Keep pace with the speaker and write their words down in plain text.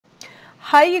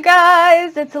Hi you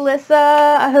guys, it's Alyssa.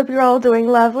 I hope you're all doing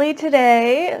lovely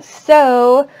today.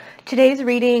 So today's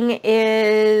reading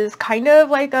is kind of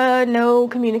like a no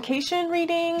communication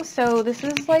reading. So this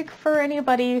is like for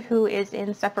anybody who is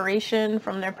in separation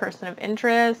from their person of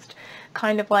interest,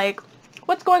 kind of like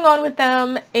what's going on with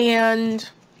them and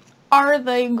are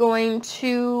they going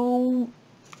to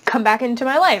come back into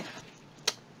my life?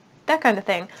 That kind of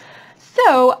thing.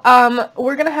 So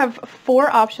we're going to have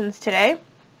 4 options today.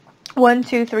 1,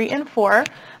 2, 3, and 4.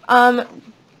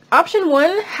 Option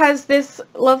 1 has this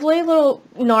lovely little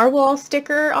narwhal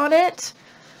sticker on it.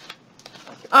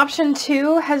 Option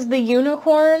 2 has the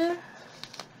unicorn.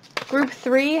 Group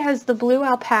 3 has the blue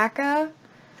alpaca.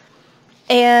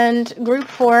 And group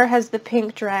 4 has the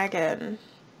pink dragon.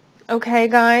 Okay,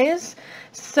 guys?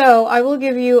 So I will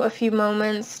give you a few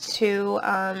moments to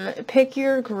pick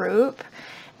your group.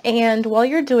 And while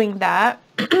you're doing that,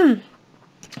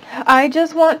 I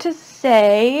just want to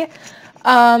say,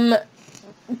 y'all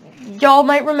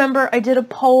might remember I did a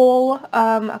poll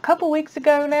a couple weeks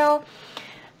ago now,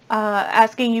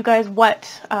 asking you guys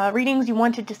what readings you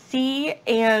wanted to see,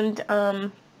 and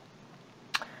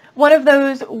one of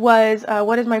those was,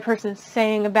 what is my person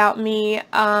saying about me?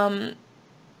 I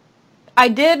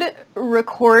did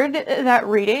record that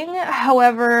reading,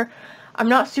 however, I'm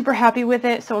not super happy with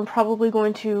it, so I'm probably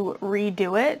going to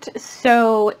redo it.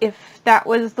 So if that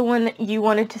was the one that you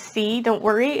wanted to see, don't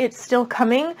worry, it's still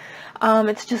coming.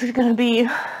 It's just going to be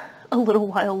a little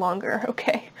while longer,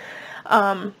 okay?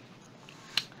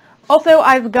 Also,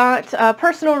 I've got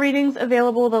personal readings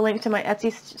available. The link to my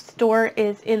Etsy store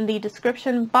is in the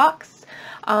description box,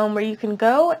 where you can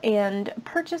go and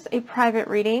purchase a private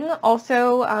reading.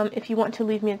 Also, if you want to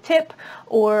leave me a tip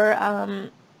or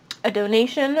a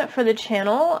donation for the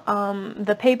channel,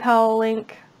 the PayPal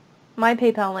link, my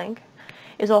PayPal link,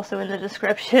 is also in the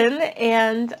description.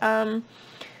 And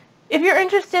if you're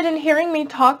interested in hearing me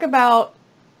talk about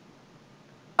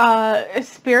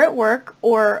spirit work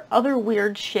or other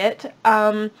weird shit,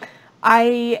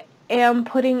 I am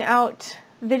putting out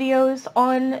videos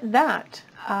on that.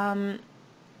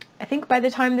 I think by the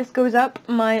time this goes up,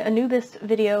 my Anubis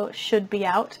video should be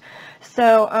out.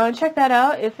 So check that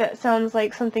out if that sounds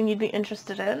like something you'd be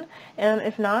interested in. And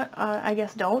if not, I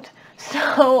guess don't.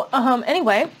 So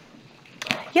anyway,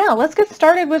 yeah, let's get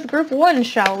started with group 1,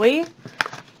 shall we?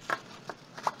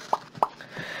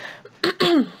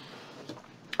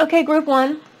 Okay, group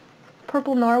 1,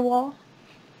 purple narwhal.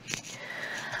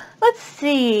 Let's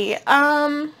see.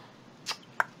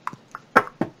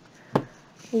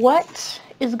 What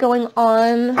is going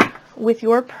on with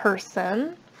your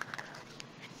person,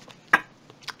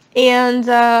 and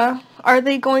are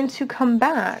they going to come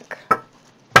back?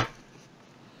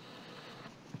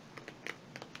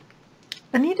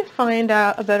 I need to find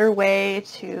out a better way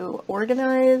to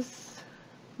organize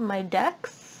my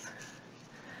decks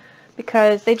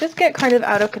because they just get kind of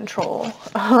out of control.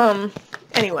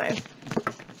 Anyway,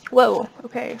 whoa,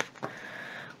 okay.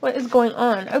 What is going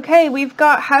on? Okay, we've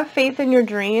got have faith in your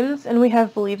dreams, and we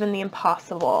have believe in the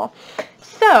impossible.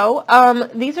 So,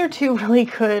 these are 2 really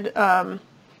good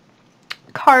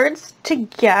cards to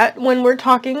get when we're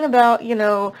talking about, you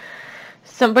know,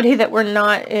 somebody that we're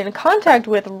not in contact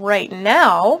with right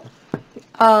now.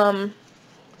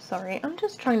 Sorry, I'm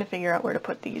just trying to figure out where to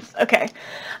put these. Okay.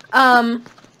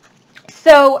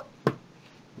 So,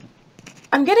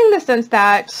 I'm getting the sense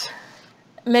that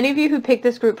many of you who picked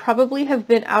this group probably have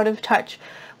been out of touch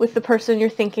with the person you're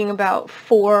thinking about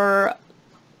for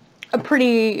a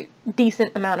pretty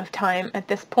decent amount of time at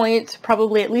this point,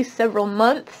 probably at least several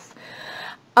months.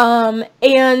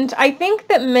 And I think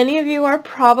that many of you are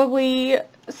probably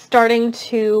starting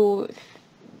to,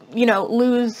 you know,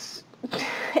 lose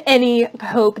any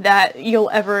hope that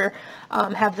you'll ever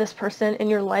have this person in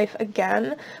your life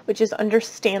again, which is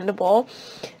understandable.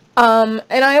 And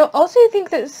I also think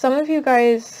that some of you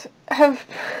guys have,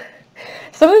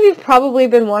 some of you've probably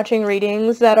been watching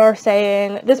readings that are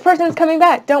saying, this person's coming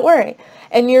back, don't worry.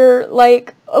 And you're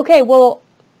like, okay, well,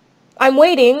 I'm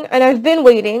waiting, and I've been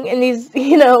waiting, and these,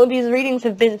 you know, these readings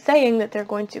have been saying that they're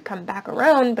going to come back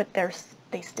around, but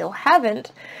they still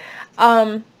haven't.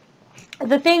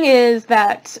 The thing is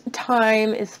that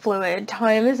time is fluid.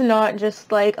 Time is not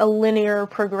just like a linear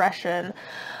progression.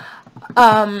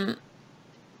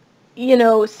 You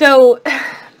know, so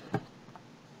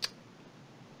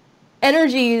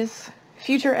energies,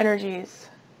 future energies,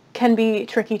 can be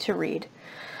tricky to read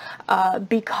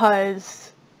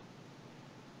because,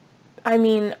 I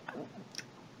mean,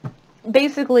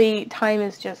 basically time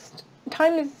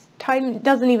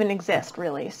doesn't even exist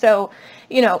really. So,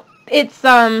 you know, it's,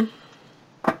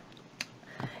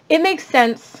 it makes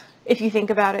sense if you think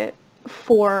about it,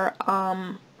 for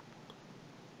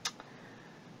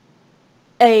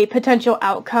a potential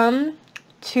outcome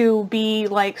to be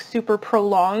like super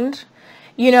prolonged.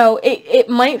 You know, it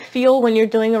might feel when you're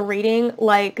doing a reading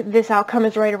like this outcome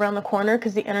is right around the corner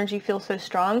because the energy feels so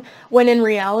strong, when in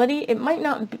reality it might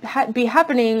not be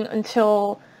happening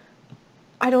until,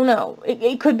 I don't know,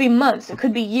 it could be months, it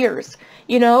could be years.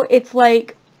 You know, it's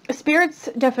like Spirit's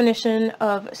definition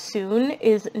of soon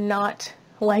is not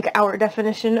like our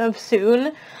definition of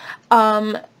soon.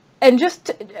 And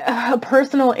just a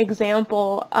personal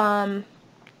example, a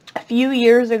few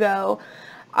years ago,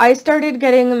 I started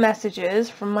getting messages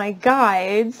from my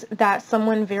guides that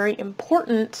someone very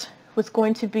important was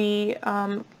going to be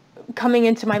coming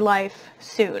into my life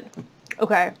soon.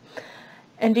 Okay.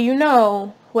 And do you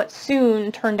know what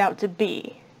soon turned out to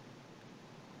be?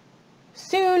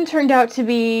 Soon turned out to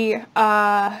be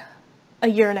a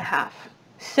year and a half.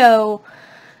 So,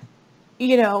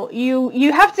 you know,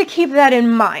 you have to keep that in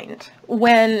mind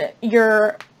when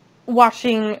you're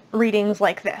watching readings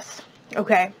like this,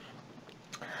 okay?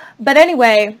 But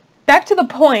anyway, back to the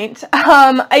point.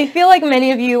 I feel like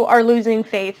many of you are losing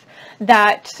faith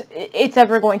that it's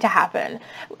ever going to happen.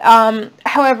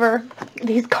 However,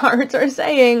 these cards are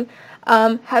saying,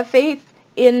 have faith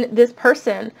in this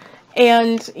person.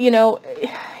 And, you know,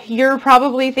 you're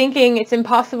probably thinking it's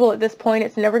impossible at this point,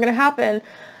 it's never going to happen.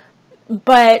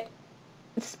 But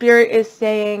Spirit is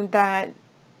saying that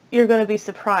you're going to be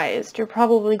surprised. You're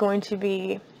probably going to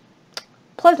be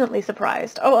pleasantly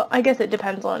surprised. Oh, I guess it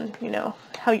depends on, you know,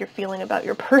 how you're feeling about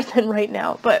your person right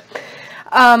now. But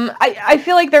I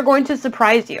feel like they're going to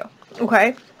surprise you.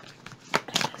 Okay?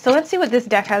 So let's see what this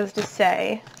deck has to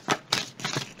say.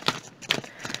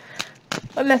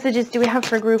 What messages do we have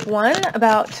for group 1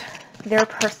 about their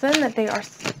person that they are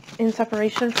in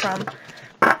separation from?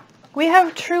 We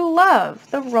have true love,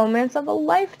 the romance of a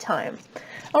lifetime.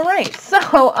 All right,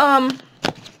 so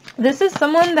this is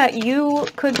someone that you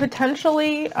could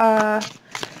potentially have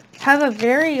a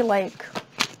very like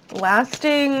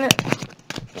lasting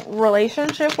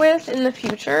relationship with in the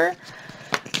future.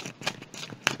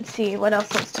 Let's see what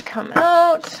else wants to come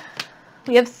out.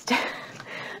 We have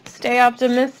stay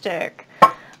optimistic.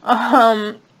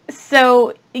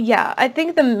 So yeah, I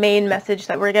think the main message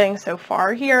that we're getting so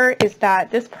far here is that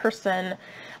this person,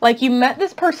 like, you met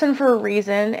this person for a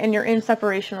reason and you're in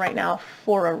separation right now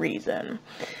for a reason.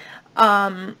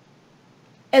 And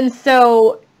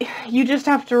so you just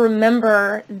have to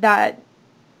remember that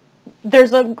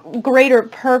there's a greater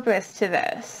purpose to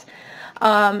this.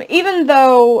 Even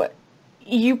though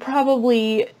you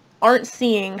probably aren't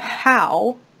seeing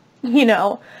how, you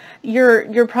know,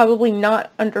 you're probably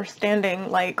not understanding,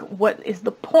 like, what is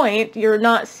the point. You're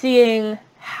not seeing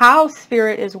how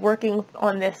Spirit is working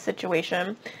on this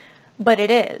situation, but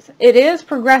it is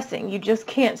progressing. You just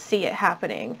can't see it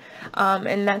happening.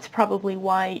 And that's probably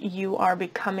why you are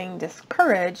becoming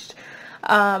discouraged.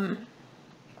 But,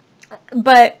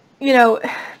 you know,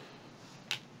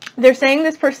 they're saying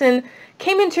this person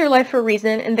came into your life for a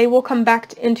reason, and they will come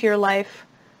back into your life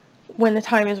when the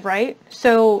time is right.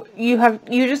 So you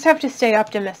just have to stay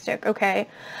optimistic, okay?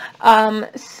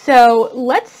 So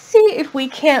let's see if we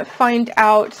can't find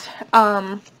out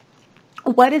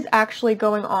what is actually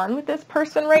going on with this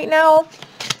person right now,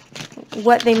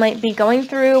 what they might be going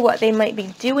through, what they might be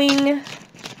doing,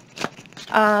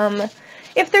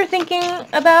 if they're thinking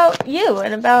about you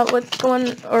and about what's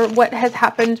going, or what has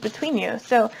happened between you.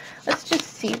 So let's just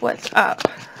see what's up.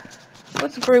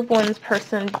 What's group 1's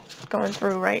person going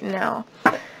through right now?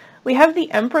 We have the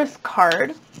Empress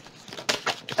card.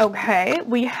 Okay,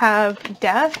 we have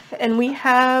Death, and we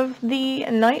have the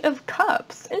Knight of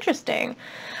Cups. Interesting.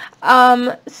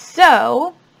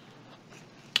 So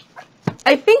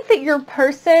I think that your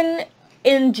person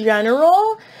in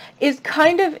general is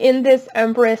kind of in this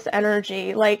Empress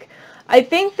energy. Like, I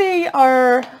think they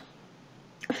are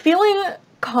feeling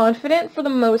confident for the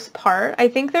most part. I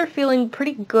think they're feeling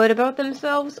pretty good about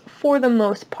themselves for the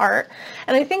most part.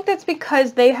 And I think that's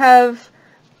because they have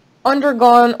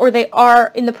undergone, or they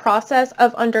are in the process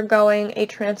of undergoing, a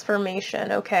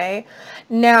transformation, okay?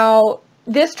 Now,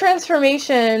 this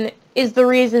transformation is the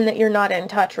reason that you're not in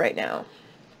touch right now.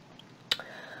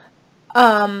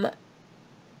 And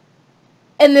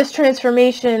this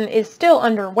transformation is still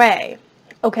underway,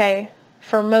 okay,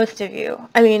 for most of you.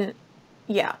 I mean,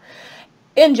 yeah.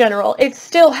 In general, it's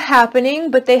still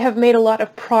happening, but they have made a lot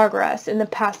of progress in the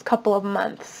past couple of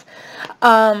months.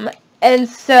 And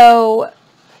so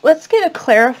let's get a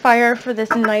clarifier for this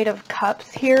Knight of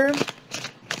Cups here.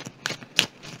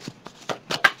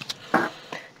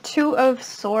 Two of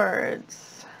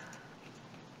Swords.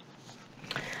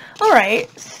 All right,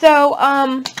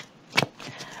 so,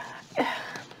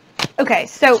 okay,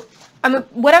 so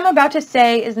what I'm about to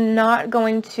say is not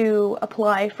going to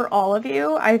apply for all of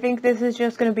you. I think this is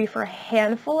just going to be for a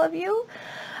handful of you.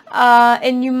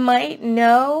 And you might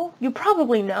know, you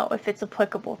probably know if it's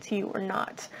applicable to you or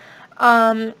not.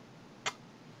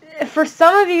 For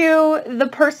some of you, the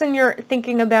person you're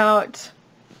thinking about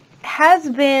has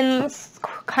been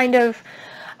kind of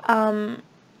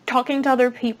talking to other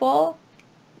people.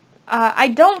 I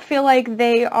don't feel like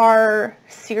they are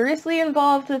seriously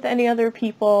involved with any other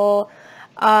people,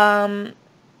 but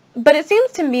it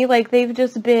seems to me like they've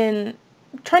just been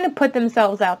trying to put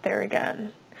themselves out there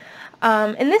again.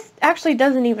 And this actually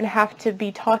doesn't even have to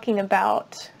be talking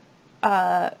about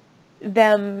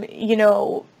them, you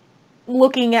know,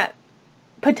 looking at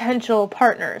potential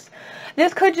partners.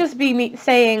 This could just be me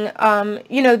saying,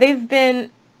 you know, they've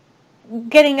been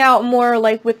getting out more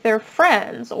like with their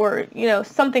friends or, you know,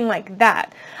 something like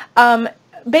that.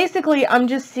 Basically, I'm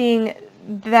just seeing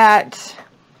that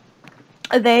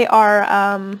they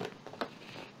are,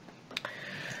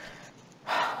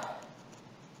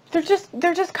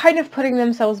 they're just kind of putting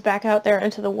themselves back out there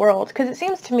into the world, because it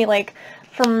seems to me like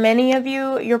for many of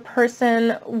you, your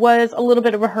person was a little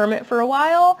bit of a hermit for a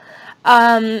while.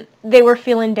 They were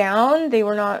feeling down. They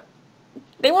weren't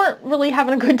really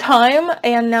having a good time,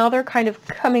 and now they're kind of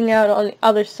coming out on the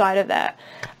other side of that.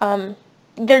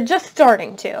 They're just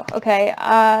starting to, okay?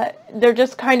 They're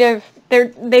just kind of,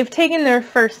 they've taken their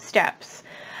first steps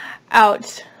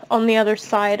out on the other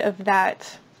side of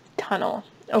that tunnel,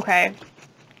 okay?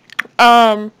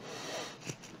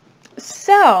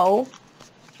 So,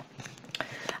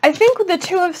 I think the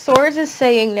Two of Swords is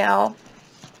saying now,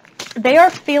 they are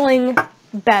feeling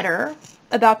better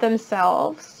about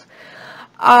themselves.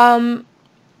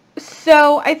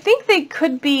 So I think they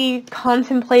could be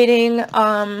contemplating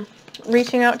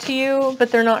reaching out to you,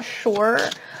 but they're not sure,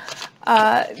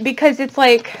 because it's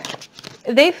like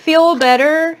they feel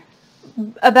better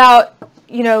about,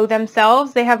 you know,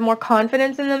 themselves. They have more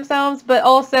confidence in themselves, but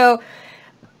also,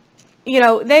 you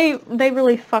know, they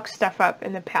really fucked stuff up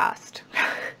in the past,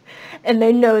 and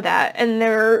they know that, and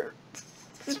they're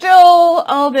still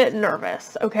a little bit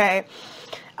nervous, okay?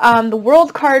 The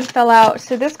World card fell out,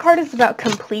 so this card is about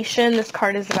completion. This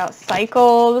card is about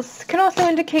cycles. It can also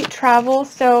indicate travel,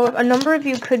 so a number of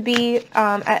you could be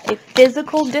at a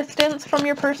physical distance from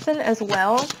your person as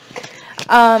well.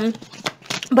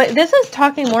 But this is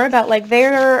talking more about, like,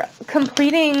 they're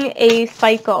completing a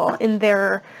cycle in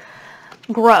their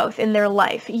growth, in their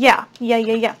life. Yeah.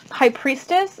 High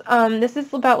Priestess, this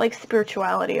is about, like,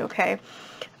 spirituality, okay?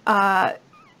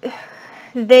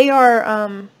 They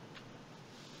are,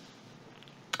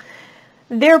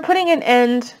 they're putting an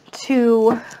end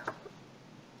to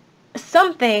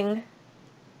something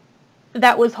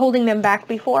that was holding them back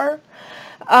before.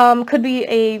 Could be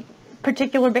a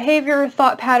particular behavior,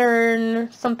 thought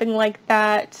pattern, something like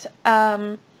that.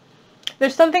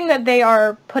 There's something that they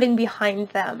are putting behind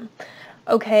them,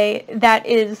 okay, that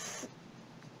is,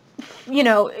 you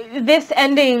know, this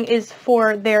ending is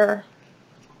for their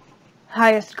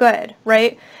highest good,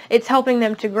 right? It's helping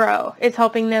them to grow. It's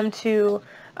helping them to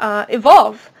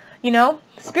evolve, you know,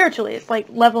 spiritually. It's like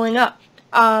leveling up.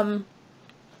 The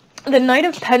Knight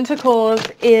of Pentacles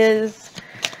is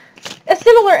a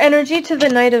similar energy to the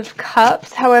Knight of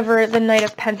Cups. However, the Knight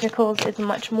of Pentacles is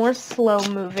much more slow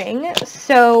moving.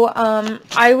 So,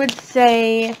 I would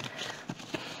say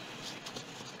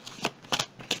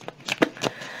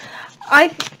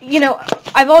you know,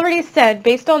 I've already said,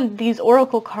 based on these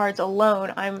oracle cards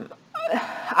alone,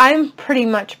 I'm pretty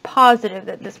much positive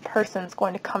that this person's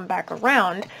going to come back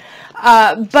around,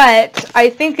 but I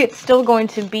think it's still going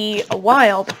to be a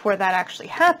while before that actually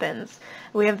happens.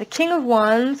 We have the King of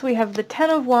Wands, we have the Ten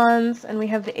of Wands, and we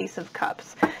have the Ace of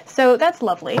Cups. So that's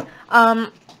lovely.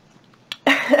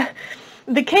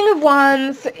 The King of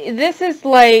Wands, this is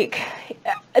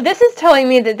telling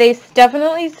me that they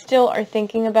definitely still are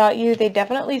thinking about you. They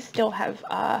definitely still have,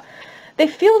 they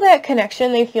feel that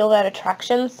connection, they feel that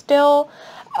attraction still.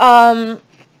 The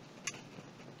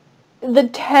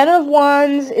Ten of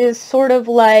Wands is sort of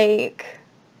like,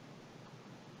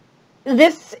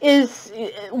 this is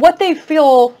what they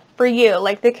feel for you.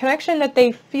 Like, the connection that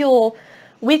they feel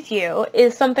with you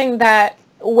is something that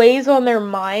weighs on their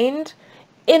mind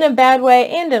in a bad way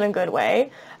and in a good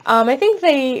way. I think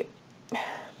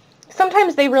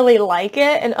sometimes they really like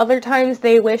it, and other times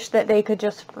they wish that they could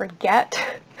just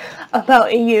forget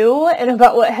about you and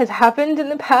about what has happened in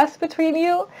the past between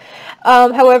you.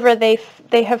 However, they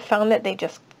have found that they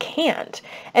just can't.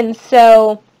 And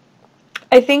so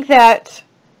I think that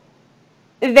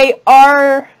they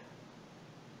are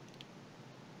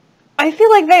I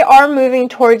feel like they are moving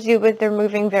towards you, but they're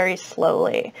moving very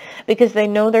slowly because they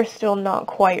know they're still not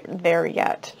quite there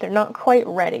yet. They're not quite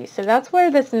ready. So that's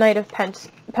where this Knight of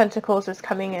Pentacles is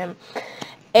coming in.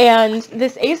 And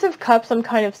this Ace of Cups I'm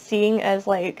kind of seeing as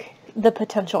like the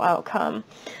potential outcome.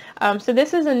 So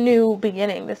this is a new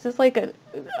beginning. This is like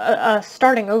a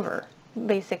starting over,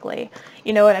 basically.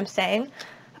 You know what I'm saying?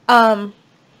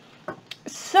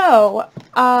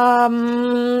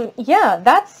 Yeah,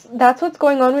 that's what's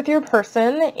going on with your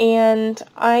person, and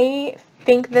I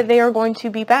think that they are going to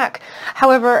be back.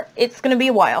 However, it's going to be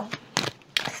a while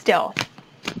still.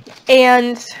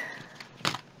 And,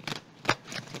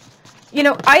 you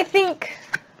know, I think,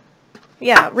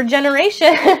 yeah,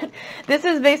 regeneration, this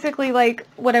is basically like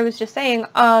what I was just saying,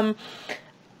 a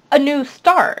new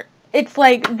start. It's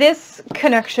like this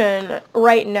connection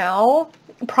right now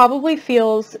probably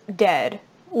feels dead,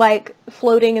 like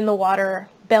floating in the water,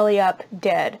 belly up,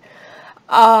 dead.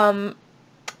 However,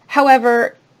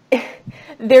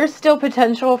 there's still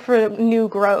potential for new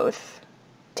growth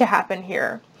to happen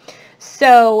here.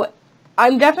 So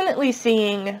I'm definitely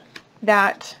seeing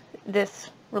that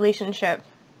this relationship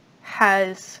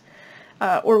has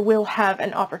or will have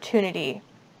an opportunity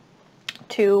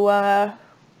to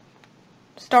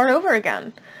start over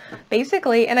again,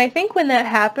 basically. And I think when that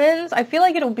happens, I feel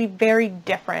like it'll be very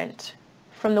different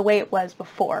from the way it was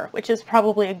before, which is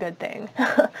probably a good thing.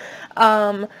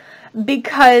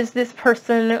 Because this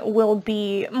person will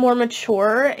be more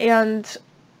mature and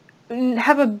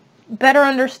have a better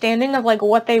understanding of like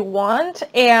what they want,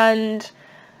 and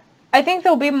I think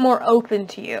they'll be more open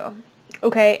to you,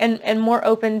 okay, and more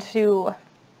open to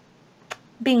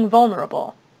being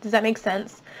vulnerable. Does that make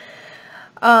sense?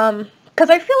 Because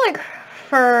I feel like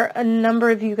for a number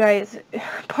of you guys,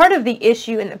 part of the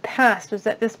issue in the past was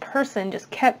that this person just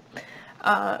kept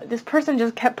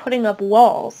putting up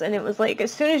walls, and it was like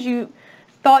as soon as you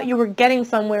thought you were getting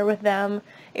somewhere with them,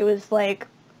 it was like,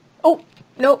 oh,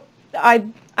 nope,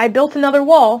 I built another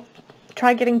wall.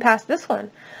 Try getting past this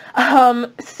one.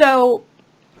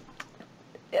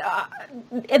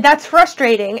 That's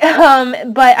frustrating,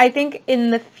 but I think in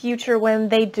the future when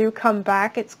they do come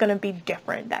back, it's going to be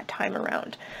different that time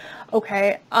around.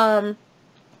 Okay,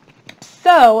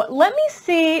 so let me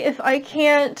see if I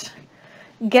can't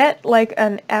get like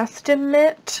an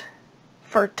estimate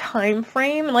for time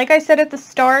frame. Like I said at the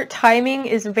start, timing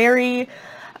is very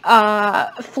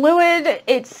fluid.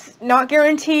 It's not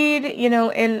guaranteed, you know,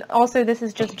 and also this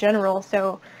is just general,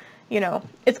 so you know,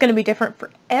 it's going to be different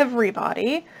for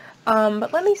everybody.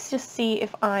 But let me just see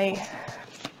if I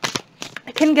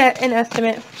can get an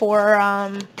estimate for,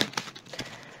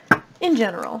 in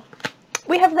general.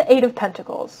 We have the Eight of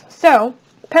Pentacles. So,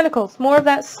 Pentacles, more of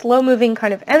that slow-moving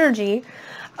kind of energy.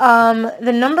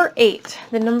 The number 8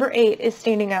 is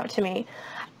standing out to me.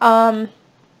 I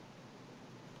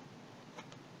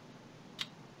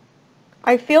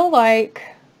feel like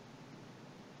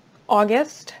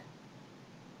August,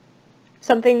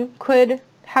 something could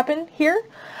happen here.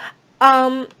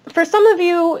 For some of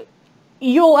you,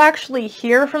 you'll actually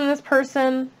hear from this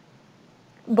person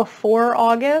before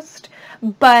August,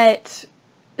 but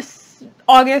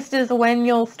August is when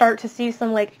you'll start to see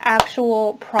some like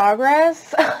actual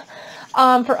progress.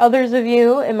 For others of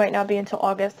you, it might not be until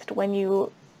August when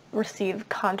you receive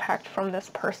contact from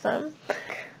this person.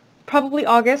 Probably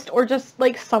August or just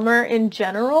like summer in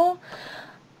general.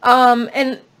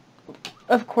 And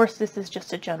of course, this is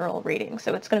just a general reading,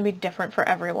 so it's going to be different for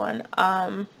everyone.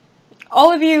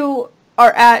 All of you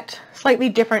are at slightly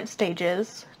different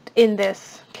stages in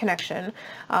this connection.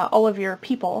 All of your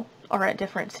people are at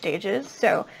different stages,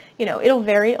 so, you know, it'll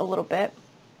vary a little bit.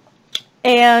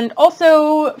 And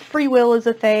also, free will is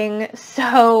a thing,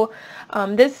 so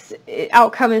this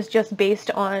outcome is just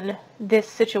based on this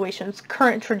situation's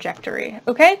current trajectory,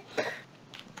 okay?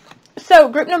 So,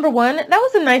 group number 1, that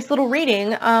was a nice little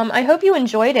reading. I hope you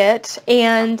enjoyed it,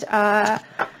 and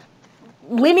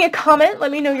leave me a comment,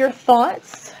 let me know your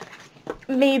thoughts.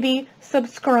 Maybe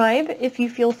subscribe if you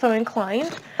feel so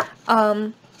inclined.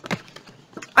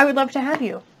 I would love to have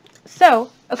you. So,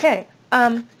 okay,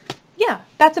 yeah,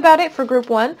 that's about it for group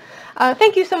 1.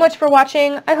 Thank you so much for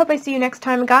watching. I hope I see you next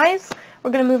time, guys.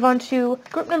 We're going to move on to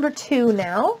group number 2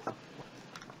 now.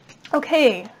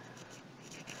 Okay.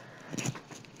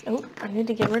 Oh, I need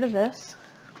to get rid of this.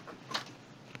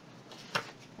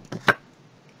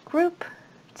 Group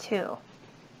 2.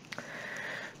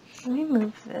 Let me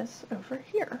move this over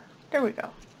here. There we go.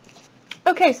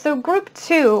 Okay, so group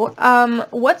 2,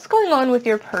 what's going on with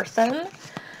your person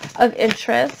of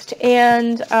interest,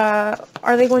 and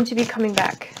are they going to be coming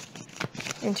back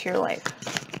into your life?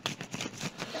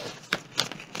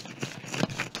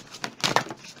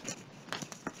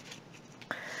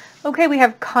 Okay, we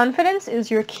have confidence is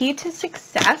your key to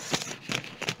success.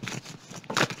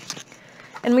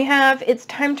 And we have it's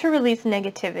time to release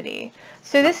negativity.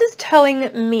 So this is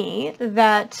telling me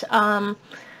that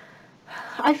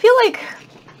I feel like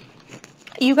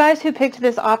you guys who picked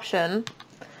this option,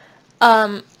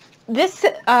 I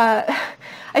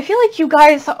feel like you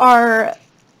guys are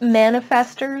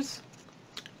manifestors,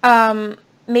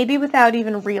 maybe without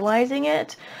even realizing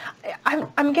it.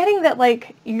 I'm getting that,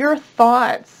 like, your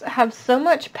thoughts have so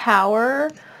much power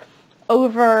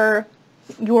over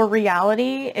your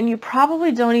reality, and you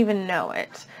probably don't even know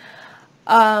it.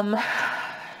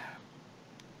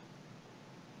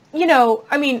 You know,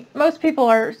 I mean, most people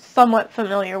are somewhat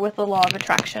familiar with the law of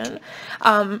attraction,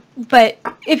 but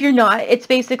if you're not, it's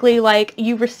basically like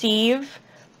you receive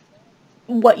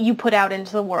what you put out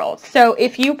into the world. So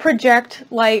if you project,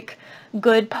 like,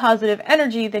 good, positive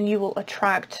energy, then you will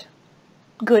attract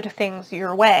good things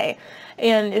your way.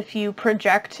 And if you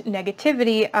project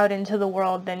negativity out into the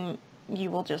world, then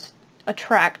you will just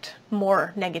attract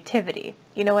more negativity.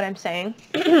 You know what I'm saying?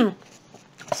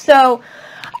 So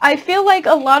I feel like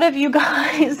a lot of you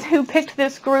guys who picked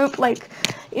this group, like,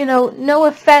 you know, no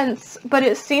offense, but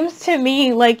it seems to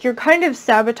me like you're kind of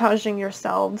sabotaging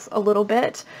yourselves a little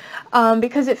bit,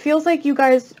 because it feels like you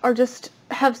guys are just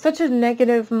have such a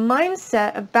negative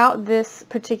mindset about this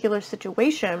particular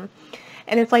situation.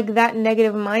 And it's like that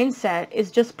negative mindset is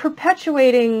just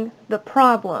perpetuating the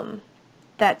problem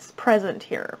that's present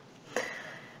here.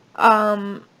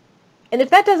 And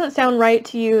if that doesn't sound right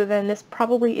to you, then this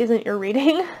probably isn't your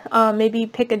reading. Maybe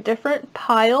pick a different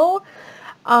pile,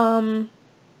 or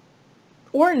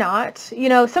not. You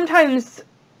know, sometimes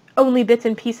only bits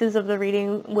and pieces of the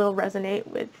reading will resonate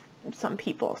with some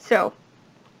people. So,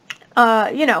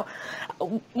 you know,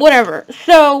 whatever.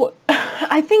 So,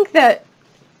 I think that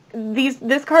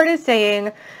this card is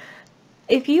saying,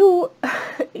 if you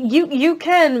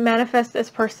can manifest this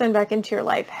person back into your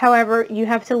life. However, you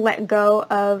have to let go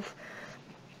of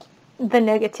the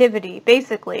negativity.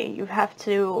 Basically, you have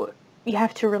to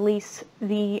release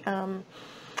the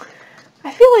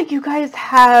I feel like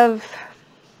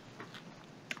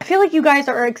you guys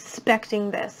are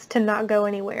expecting this to not go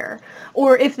anywhere.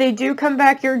 Or if they do come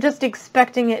back, you're just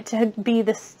expecting it to be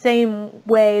the same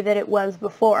way that it was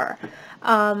before.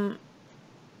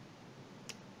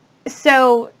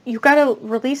 So you've got to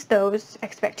release those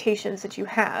expectations that you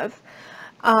have.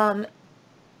 And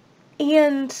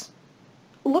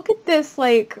look at this,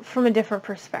 like, from a different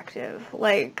perspective.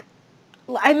 Like,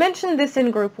 I mentioned this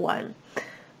in group 1,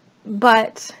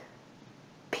 but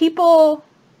people,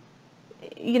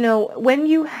 you know, when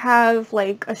you have,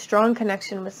 like, a strong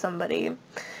connection with somebody,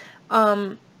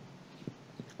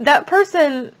 that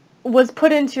person was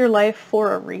put into your life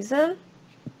for a reason,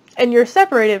 and you're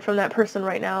separated from that person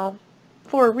right now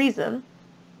for a reason.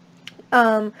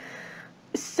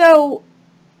 So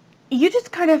you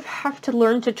just kind of have to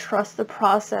learn to trust the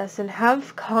process and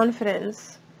have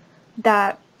confidence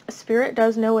that Spirit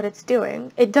does know what it's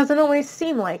doing. It doesn't always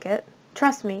seem like it,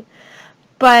 trust me,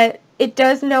 but it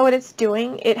does know what it's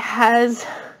doing. It has,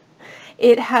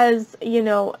 you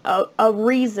know, a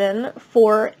reason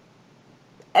for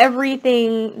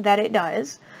everything that it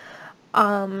does.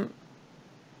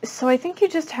 So I think you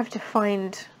just have to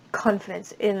find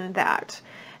confidence in that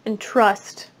and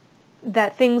trust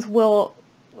that things will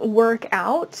work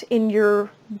out in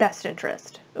your best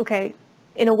interest, okay?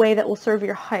 In a way that will serve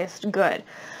your highest good.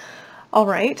 All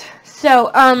right,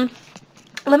 so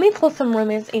let me pull some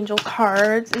Romance Angel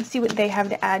cards and see what they have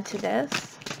to add to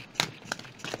this.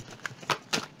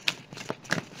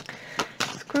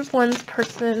 It's group 1's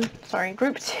person, sorry,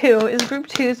 group 2 is group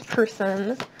 2's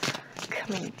person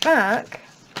coming back.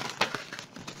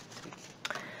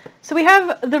 So we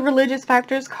have the religious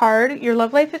factors card. Your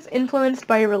love life is influenced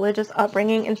by your religious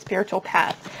upbringing and spiritual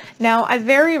path. Now, I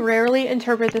very rarely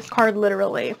interpret this card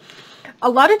literally. A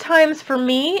lot of times for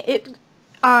me, it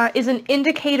is an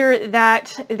indicator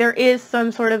that there is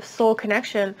some sort of soul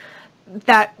connection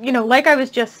that, you know, like I was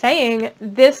just saying,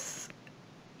 this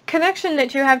connection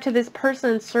that you have to this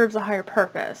person serves a higher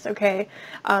purpose, okay?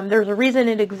 There's a reason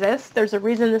it exists. There's a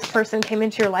reason this person came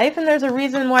into your life, and there's a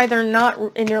reason why they're not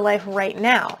in your life right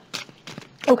now,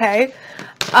 okay?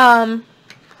 And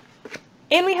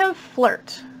we have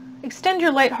flirt. Extend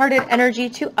your lighthearted energy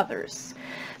to others.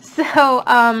 So,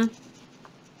 oh,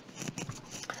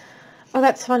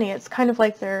 that's funny. It's kind of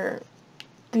like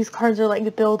these cards are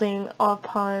like building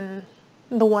upon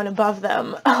the one above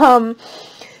them.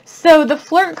 So the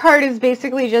flirt card is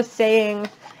basically just saying,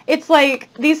 it's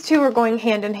like these two are going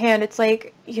hand in hand. It's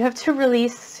like you have to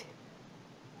release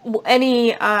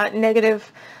any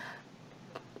negative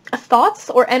thoughts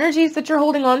or energies that you're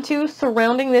holding on to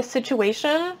surrounding this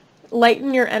situation.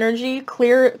 Lighten your energy,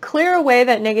 clear away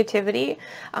that negativity.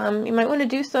 You might want to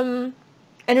do some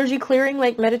energy clearing,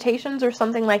 like meditations or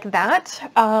something like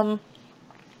that.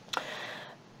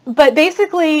 But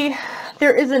basically,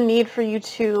 there is a need for you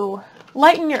to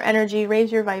lighten your energy,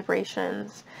 raise your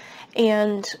vibrations.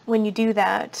 And when you do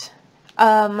that,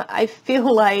 I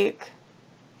feel like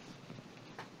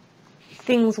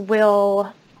things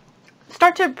will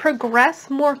start to progress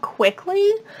more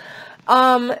quickly.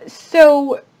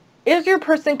 So is your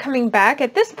person coming back?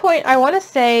 At this point, I want to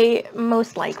say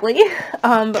most likely,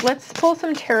 but let's pull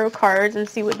some tarot cards and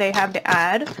see what they have to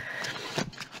add.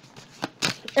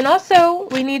 And also,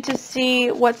 we need to see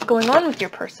what's going on with your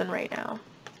person right now.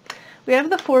 We have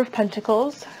the Four of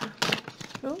Pentacles.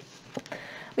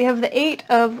 We have the Eight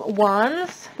of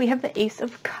Wands. We have the Ace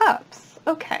of Cups.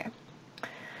 Okay.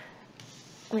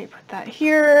 Let me put that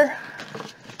here.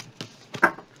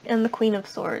 And the Queen of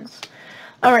Swords.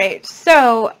 Alright,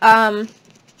 so,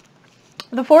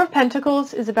 the Four of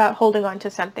Pentacles is about holding on to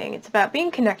something. It's about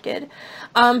being connected.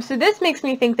 So this makes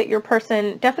me think that your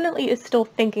person definitely is still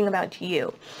thinking about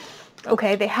you.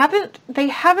 Okay, they haven't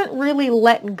really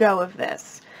let go of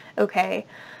this. Okay.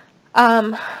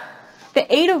 The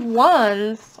Eight of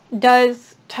Wands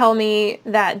does tell me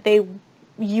that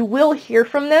you will hear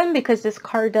from them, because this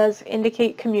card does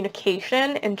indicate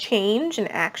communication and change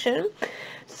and action.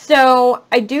 So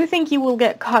I do think you will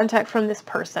get contact from this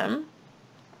person.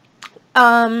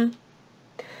 But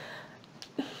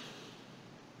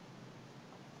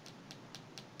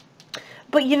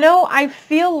you know, I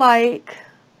feel like,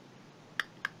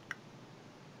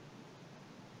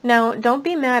 now don't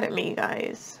be mad at me,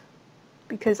 guys,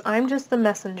 because I'm just the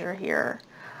messenger here.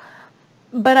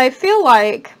 But I feel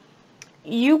like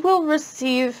you will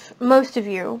receive, most of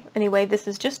you, anyway, this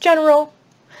is just general,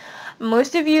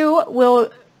 most of you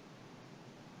will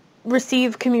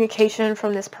receive communication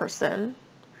from this person,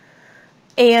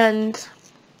 and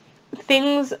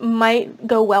things might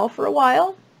go well for a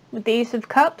while. With the Ace of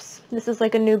Cups, this is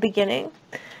like a new beginning.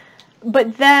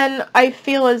 But then I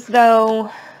feel as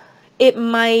though it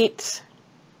might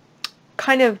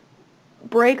kind of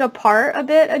break apart a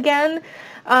bit again.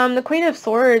 The Queen of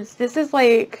Swords, this is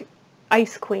like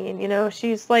Ice Queen, you know?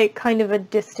 She's like kind of a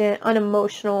distant,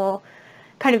 unemotional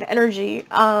kind of energy.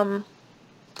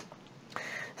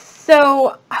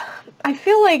 So I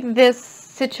feel like this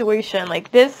situation,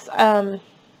 like this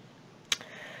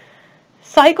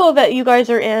cycle that you guys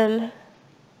are in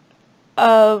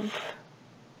of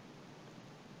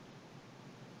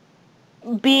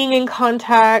being in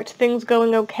contact, things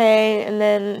going okay, and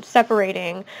then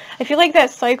separating, I feel like that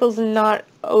cycle's not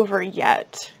over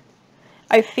yet.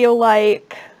 I feel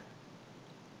like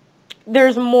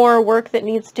there's more work that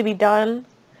needs to be done.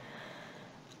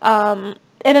 And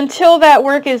until that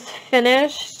work is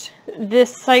finished,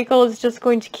 this cycle is just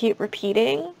going to keep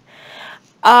repeating.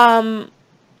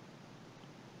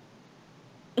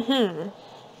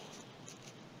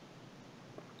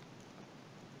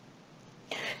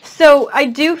 So I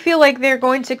do feel like they're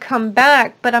going to come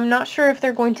back, but I'm not sure if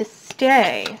they're going to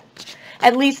stay.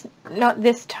 At least not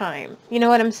this time. You know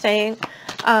what I'm saying?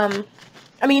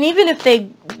 I mean, even if they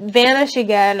vanish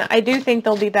again, I do think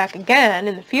they'll be back again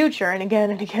in the future, and again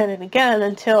and again and again,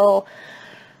 until,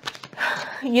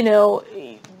 you know,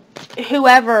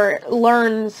 whoever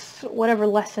learns whatever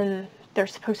lesson they're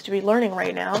supposed to be learning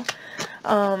right now.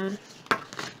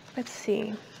 Let's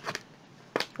see.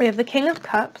 We have the King of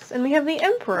Cups, and we have the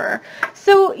Emperor.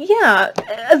 So, yeah,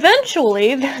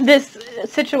 eventually this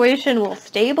situation will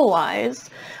stabilize.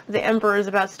 The Emperor is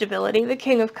about stability. The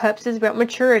King of Cups is about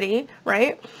maturity,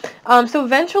 right? So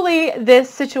eventually this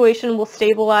situation will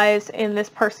stabilize, and this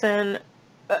person,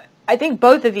 I think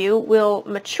both of you will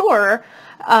mature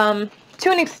to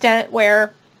an extent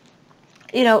where,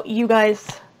 you know, you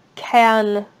guys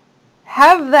can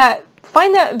have that,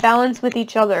 find that balance with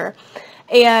each other.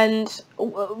 And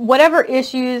whatever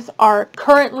issues are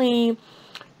currently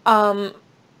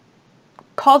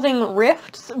causing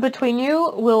rifts between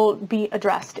you will be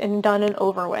addressed and done and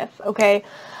over with, okay?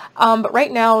 But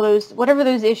right now, whatever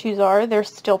those issues are, they're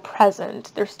still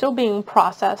present. They're still being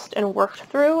processed and worked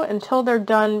through. Until they're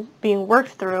done being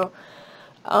worked through,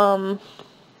 I'm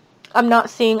not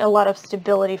seeing a lot of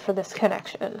stability for this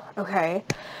connection, okay?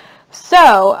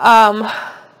 So,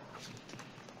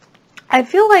 I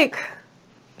feel like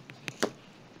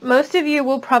most of you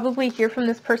will probably hear from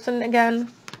this person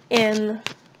again in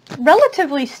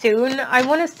relatively soon. I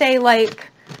want to say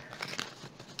like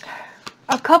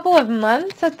a couple of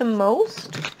months at the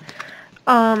most.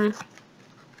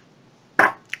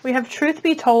 We have Truth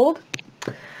Be Told.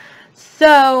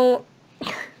 So,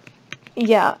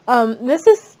 yeah, this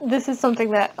is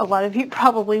something that a lot of you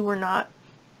probably were not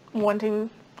wanting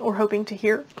or hoping to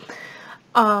hear.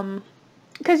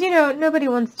 Because, you know, nobody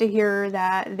wants to hear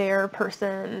that their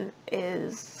person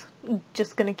is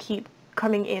just going to keep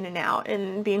coming in and out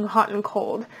and being hot and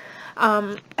cold.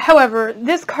 However,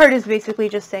 this card is basically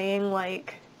just saying,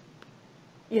 like,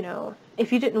 you know,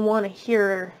 if you didn't want to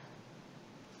hear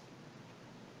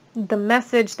the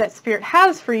message that Spirit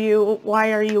has for you,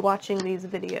 why are you watching these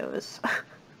videos?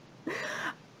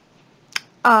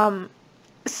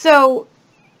 So,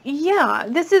 yeah,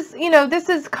 this is, you know, this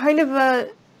is kind of a...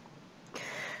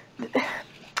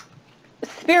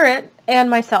 Spirit and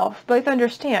myself both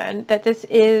understand that this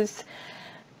is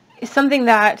something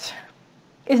that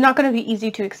is not going to be easy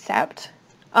to accept.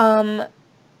 But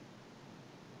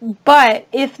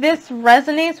if this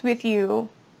resonates with you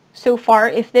so far,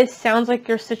 if this sounds like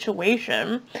your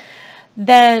situation,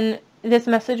 then this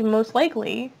message most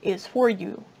likely is for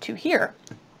you to hear.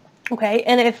 Okay?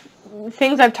 And if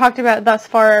things I've talked about thus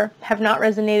far have not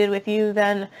resonated with you,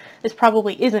 then this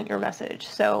probably isn't your message.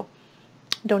 So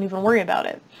don't even worry about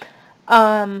it.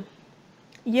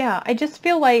 Yeah, I just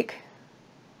feel like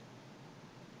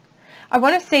I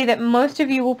want to say that most of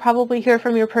you will probably hear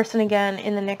from your person again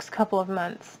in the next couple of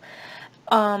months.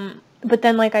 But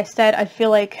then, like I said, I feel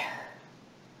like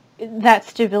that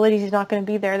stability is not going to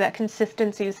be there. That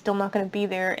consistency is still not going to be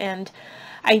there. And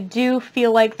I do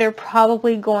feel like they're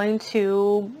probably going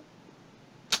to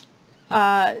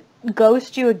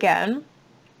ghost you again.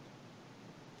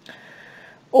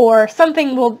 Or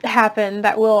something will happen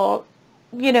that will,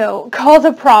 you know, cause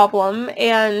a problem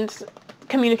and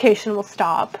communication will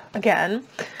stop again.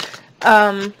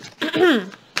 But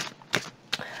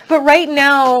right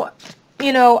now,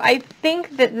 you know, I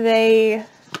think that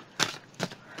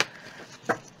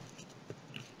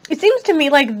it seems to me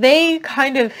like they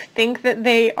kind of think that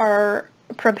they are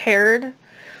prepared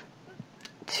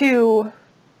to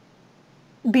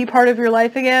be part of your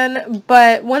life again,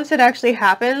 but once it actually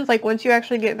happens, like once you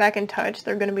actually get back in touch,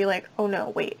 they're going to be like, oh no,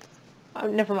 wait,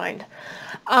 never mind.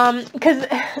 Because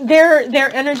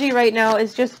their energy right now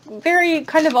is just very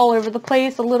kind of all over the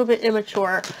place, a little bit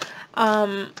immature.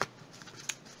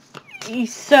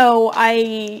 So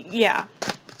yeah.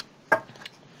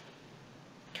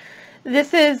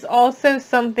 This is also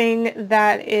something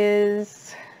that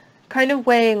is kind of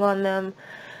weighing on them.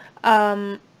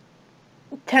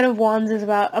 Ten of Wands is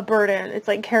about a burden. It's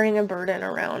like carrying a burden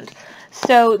around.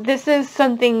 So this is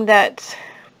something that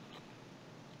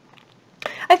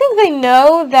I think they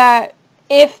know that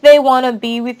if they want to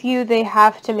be with you, they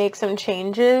have to make some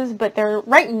changes, but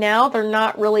right now they're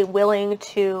not really willing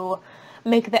to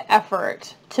make the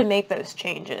effort to make those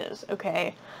changes,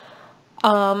 okay?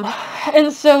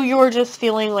 And so you're just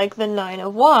feeling like the Nine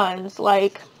of Wands,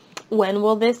 like, when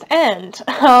will this end?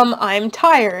 I'm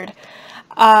tired.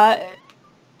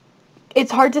 It's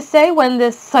hard to say when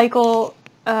this cycle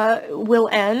will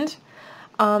end,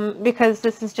 because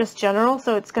this is just general,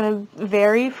 so it's going to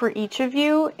vary for each of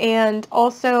you, and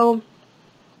also,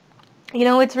 you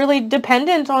know, it's really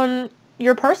dependent on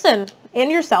your person and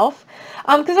yourself,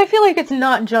 because I feel like it's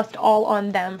not just all on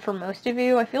them for most of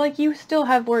you. I feel like you still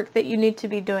have work that you need to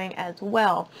be doing as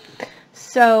well.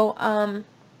 So,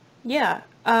 yeah.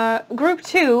 Group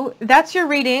 2, that's your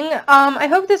reading. I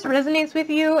hope this resonates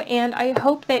with you, and I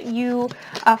hope that you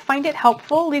find it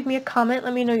helpful. Leave me a comment.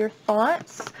 Let me know your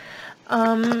thoughts.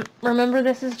 Remember,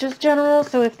 this is just general,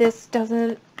 so if this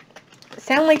doesn't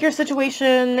sound like your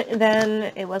situation,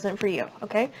 then it wasn't for you,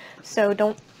 okay? So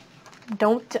don't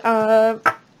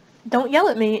yell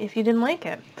at me if you didn't like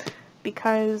it,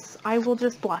 because I will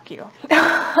just block you.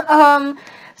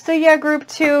 So yeah, group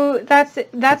 2, that's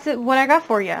it, what I got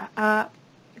for you.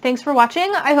 Thanks for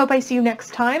watching. I hope I see you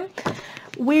next time.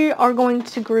 We are going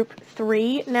to group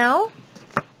 3 now.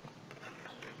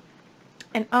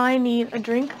 And I need a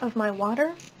drink of my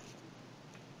water.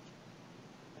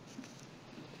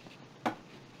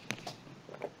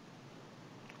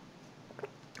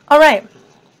 All right.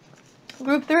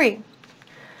 Group 3.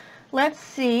 Let's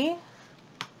see.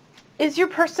 Is your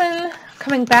person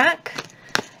coming back?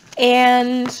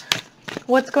 And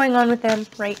what's going on with them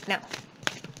right now?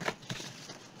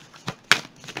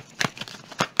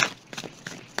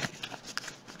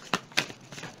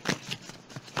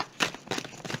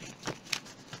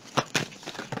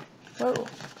 Whoa.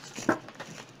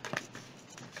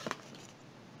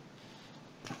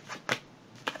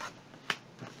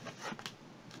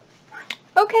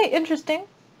 Okay, interesting.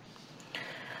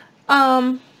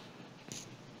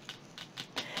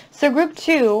 So group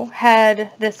 2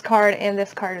 had this card and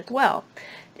this card as well.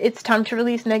 it's time to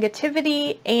release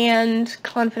negativity, and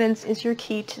confidence is your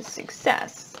key to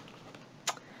success.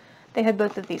 They had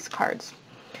both of these cards.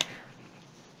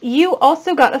 You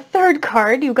also got a third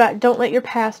card. You got Don't Let Your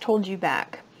Past Hold You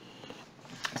Back.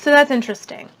 So that's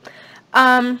interesting.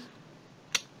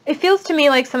 It feels to me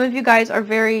like some of you guys are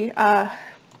very,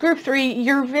 group 3,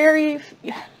 you're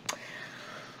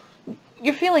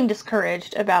feeling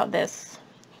discouraged about this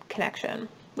connection,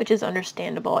 which is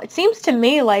understandable. It seems to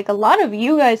me like a lot of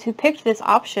you guys who picked this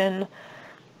option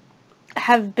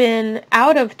have been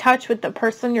out of touch with the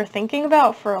person you're thinking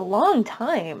about for a long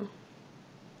time.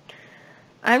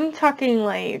 I'm talking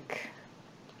like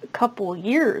a couple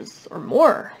years or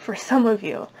more for some of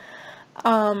you.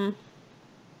 And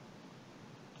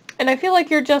I feel like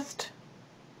you're just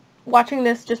watching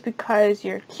this just because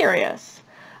you're curious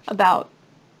about,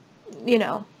 you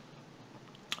know,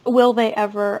 will they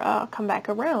ever come back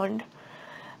around?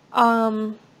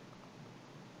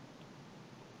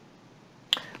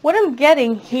 What I'm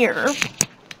getting here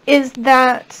is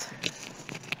that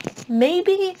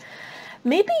maybe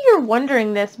you're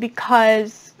wondering this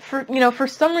because for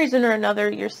some reason or another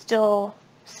you're still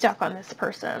stuck on this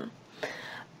person.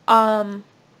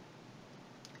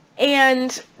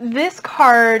 And this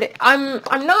card, I'm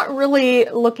not really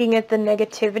looking at the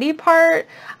negativity part.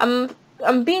 I'm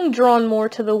being drawn more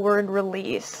to the word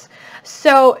release.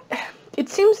 So it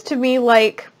seems to me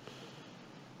like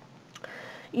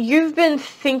you've been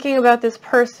thinking about this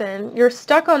person. You're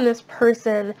stuck on this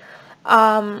person.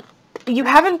 You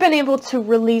haven't been able to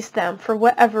release them for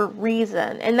whatever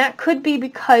reason. And that could be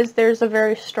because there's a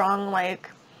very strong, like,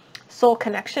 soul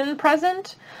connection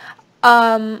present.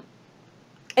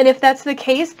 And if that's the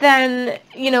case, then,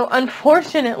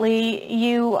 unfortunately,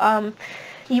 you are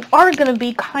going to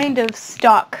be kind of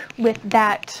stuck with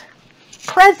that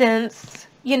presence,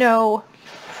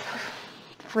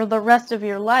 for the rest of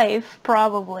your life,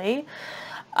 probably.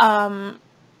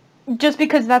 Just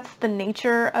because that's the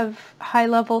nature of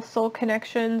high-level soul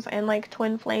connections and, like,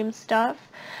 twin flame stuff.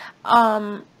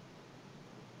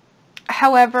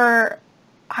 However,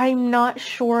 I'm not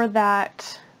sure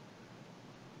that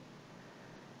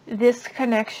this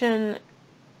connection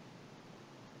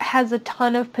has a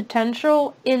ton of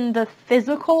potential in the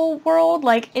physical world,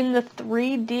 like in the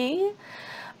 3D.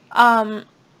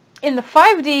 In the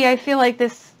 5D, I feel like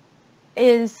this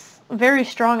is very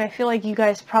strong. I feel like you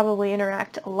guys probably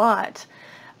interact a lot.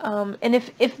 And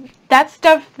if that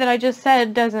stuff that I just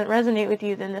said doesn't resonate with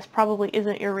you, then this probably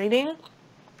isn't your reading.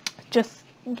 Just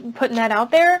putting that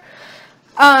out there.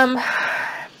 But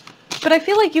I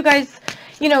feel like you guys,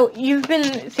 you've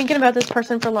been thinking about this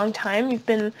person for a long time.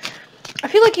 I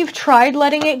feel like you've tried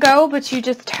letting it go, but you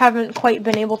just haven't quite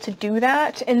been able to do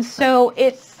that. And so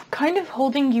it's kind of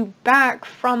holding you back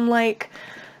from, like,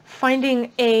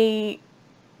 finding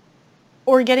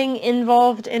or getting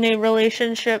involved in a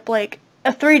relationship, like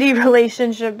a 3D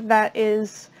relationship that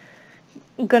is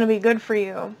going to be good for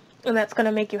you and that's going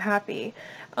to make you happy.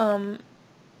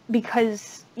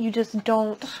 Because you just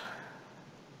don't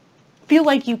feel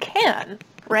like you can,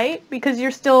 right? Because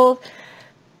you're still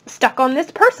stuck on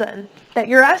this person that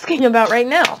you're asking about right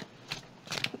now.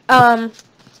 So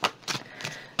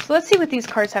let's see what these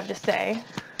cards have to say.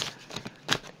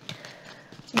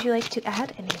 Would you like to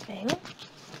add anything?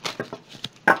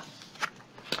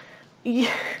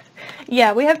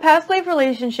 Yeah, we have past life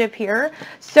relationship here.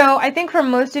 So I think for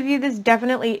most of you, this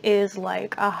definitely is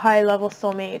like a high-level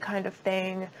soulmate kind of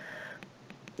thing.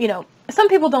 Some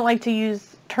people don't like to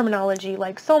use terminology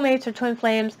like soulmates or twin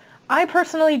flames. I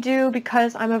personally do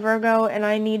because I'm a Virgo and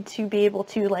I need to be able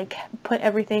to, like, put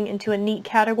everything into a neat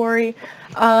category.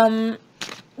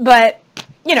 But,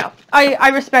 I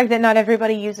respect that not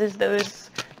everybody uses those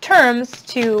terms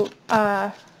to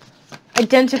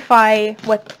identify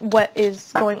what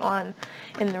is going on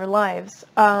in their lives.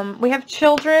 We have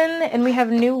children and we have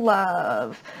new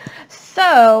love.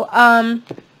 So,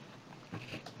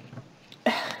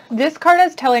 this card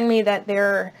is telling me that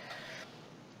there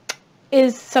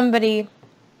is somebody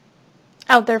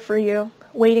out there for you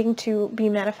waiting to be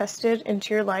manifested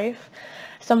into your life.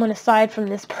 Someone aside from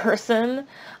this person.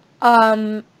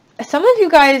 Some of you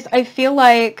guys, I feel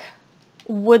like,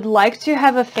 would like to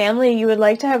have a family. You would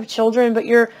like to have children, but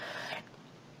you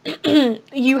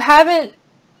haven't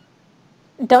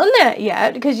done that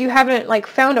yet because you haven't, like,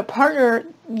 found a partner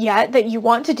yet that you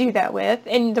want to do that with.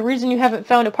 And the reason you haven't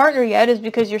found a partner yet is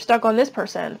because you're stuck on this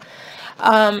person.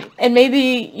 And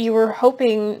maybe you were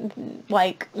hoping,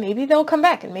 like, maybe they'll come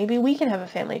back and maybe we can have a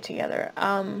family together.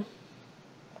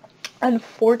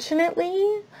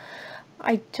 Unfortunately,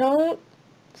 I don't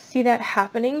see that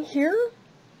happening here.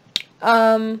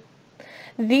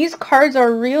 these cards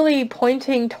are really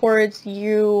pointing towards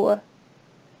you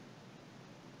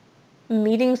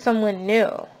meeting someone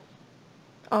new,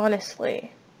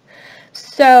 honestly.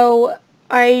 So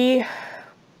I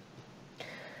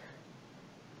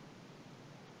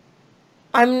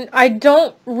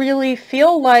don't really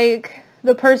feel like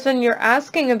the person you're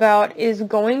asking about is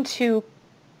going to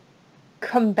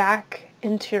come back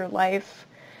into your life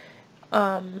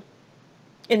in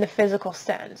the physical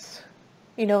sense.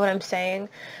 You know what I'm saying?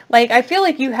 Like, I feel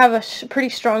like you have a pretty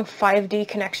strong 5D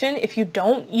connection. If you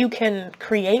don't, you can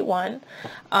create one.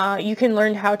 You can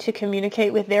learn how to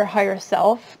communicate with their higher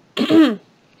self. And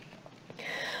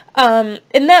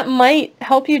that might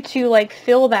help you to, like,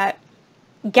 fill that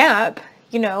gap,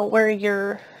 you know, where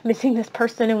you're missing this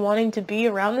person and wanting to be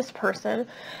around this person.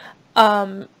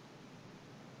 But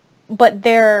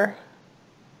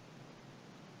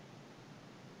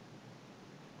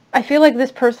I feel like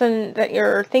this person that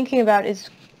you're thinking about is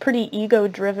pretty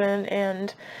ego-driven,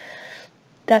 and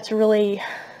that's really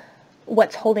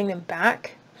what's holding them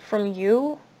back from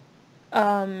you.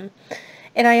 And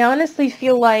I honestly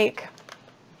feel like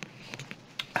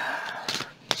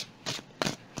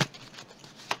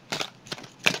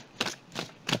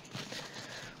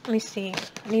let me see.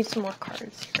 I need some more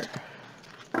cards here.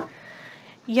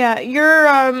 Yeah,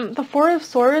 the Four of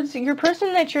Swords, your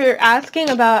person that you're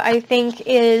asking about, I think,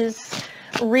 is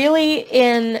really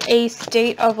in a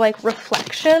state of, like,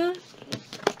 reflection.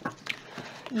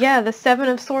 Yeah, the Seven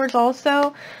of Swords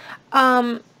also.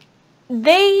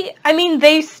 They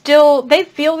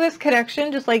feel this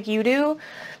connection just like you do.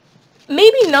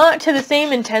 Maybe not to the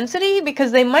same intensity,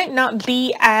 because they might not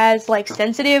be as, like,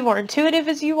 sensitive or intuitive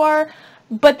as you are,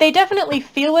 but they definitely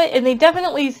feel it, and they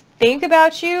definitely think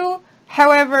about you.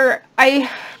 However, I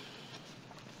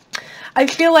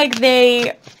feel like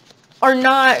they are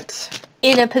not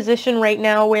in a position right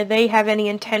now where they have any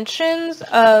intentions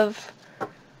of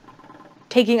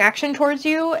taking action towards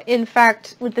you. In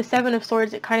fact, with the Seven of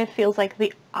Swords, it kind of feels like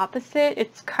the opposite.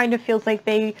 It kind of feels like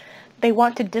they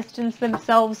want to distance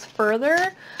themselves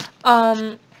further.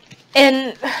 And,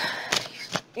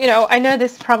 you know, I know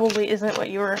this probably isn't what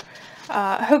you were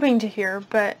hoping to hear,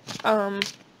 but,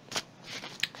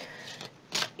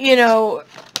 you know,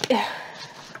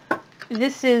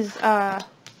 this is the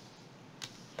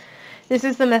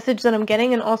message that I'm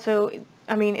getting, and also,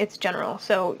 I mean, it's general,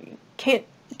 so can't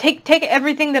take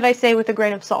everything that I say with a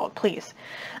grain of salt, please.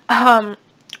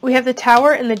 We have the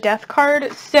Tower and the Death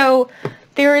card, so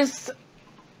there is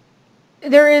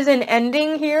an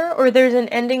ending here, or there's an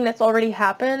ending that's already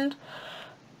happened,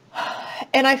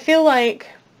 and I feel like,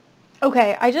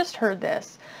 okay, I just heard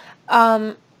this.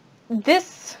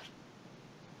 This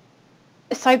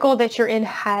cycle that you're in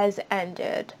has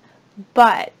ended,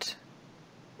 but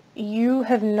you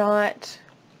have not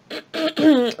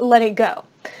let it go.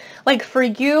 Like, for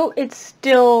you, it's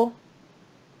still,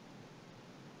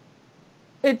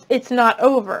 it's not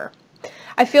over.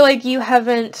 I feel like you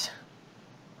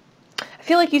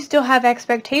still have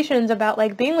expectations about,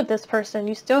 like, being with this person.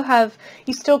 You still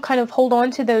kind of hold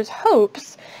on to those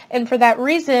hopes, and for that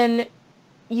reason,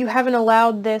 you haven't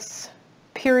allowed this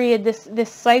period, this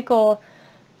cycle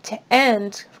to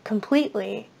end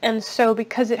completely. And so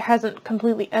because it hasn't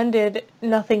completely ended,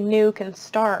 nothing new can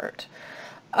start.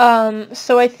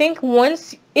 So I think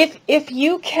if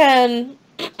you can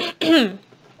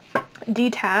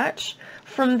detach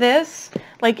from this,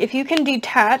 like, if you can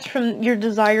detach from your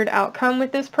desired outcome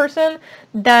with this person,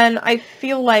 then I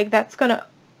feel like that's gonna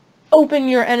open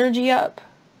your energy up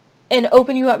and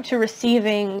open you up to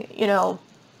receiving, you know,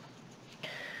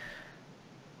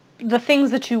 the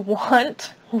things that you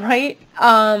want, right?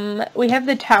 We have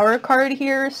the Tower card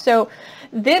here, so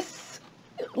this,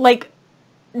 like,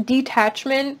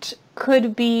 detachment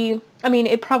could be, I mean,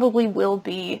 it probably will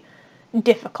be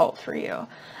difficult for you.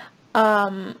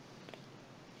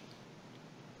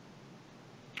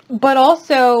 But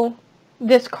also,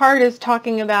 this card is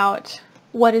talking about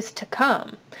what is to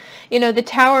come. You know, the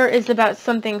Tower is about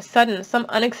something sudden, some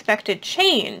unexpected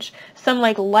change, some,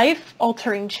 like,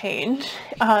 life-altering change,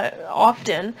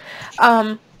 often.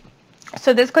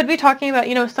 So this could be talking about,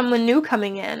 you know, someone new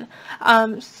coming in.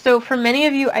 So for many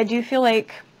of you, I do feel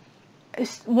like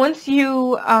once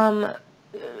you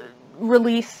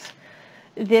release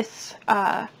this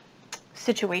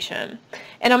situation,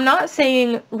 and I'm not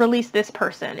saying release this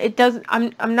person.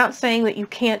 I'm not saying that you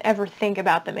can't ever think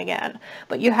about them again,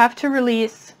 but you have to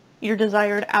release your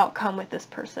desired outcome with this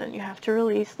person. You have to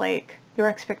release, like, your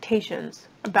expectations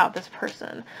about this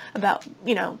person, about,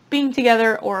 you know, being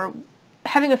together or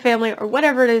having a family or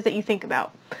whatever it is that you think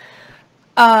about.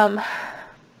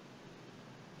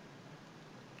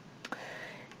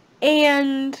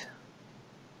 And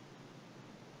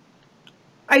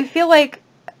I feel like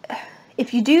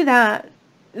if you do that,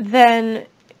 then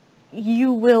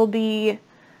you will be,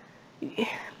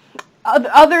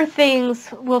 other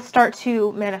things will start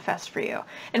to manifest for you.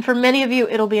 And for many of you,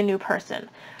 it'll be a new person.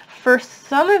 For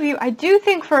some of you, I do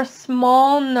think for a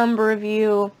small number of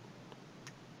you,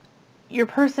 your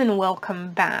person will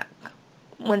come back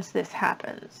once this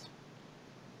happens.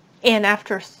 And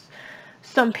after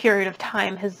some period of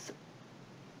time has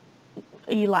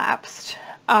elapsed.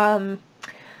 But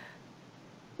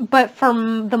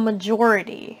from the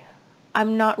majority,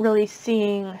 I'm not really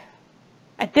seeing,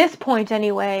 at this point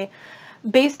anyway,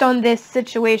 based on this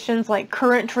situation's like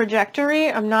current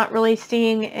trajectory, I'm not really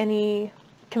seeing any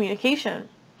communication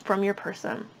from your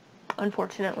person,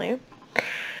 unfortunately.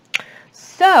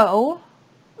 So,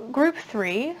 group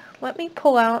 3, let me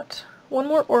pull out one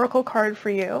more oracle card for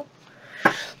you.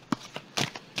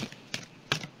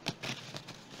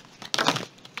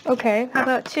 Okay, how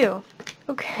about 2?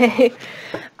 Okay,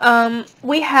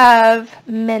 we have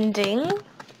mending.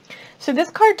 So this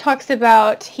card talks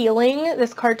about healing.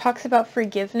 This card talks about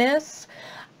forgiveness.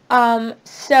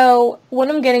 So what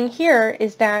I'm getting here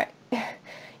is that,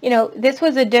 you know, this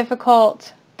was a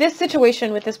difficult, this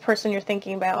situation with this person you're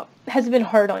thinking about has been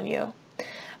hard on you.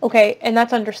 Okay, and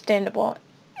that's understandable.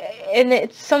 And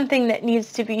it's something that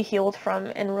needs to be healed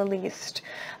from and released.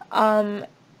 And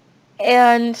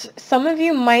some of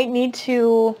you might need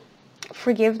to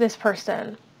forgive this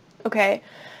person, okay?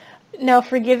 Now,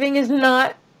 forgiving is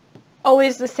not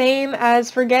always the same as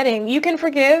forgetting. You can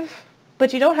forgive,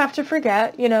 but you don't have to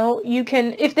forget, you know? You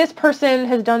can, if this person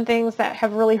has done things that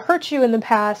have really hurt you in the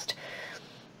past,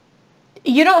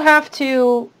 you don't have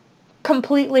to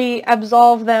completely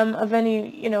absolve them of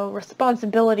any, you know,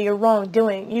 responsibility or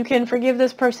wrongdoing. You can forgive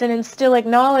this person and still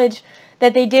acknowledge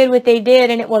that they did what they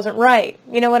did and it wasn't right.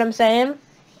 You know what I'm saying?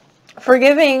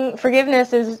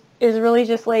 Forgiveness is really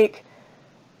just like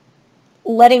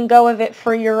letting go of it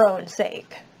for your own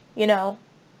sake, you know?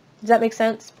 Does that make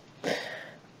sense?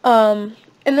 And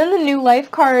then the new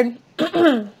life card.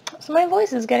 So my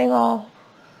voice is getting all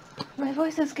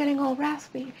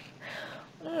raspy.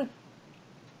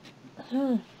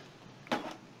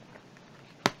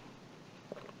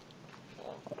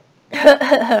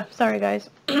 Sorry, guys.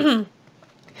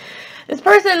 This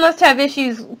person must have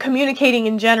issues communicating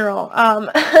in general.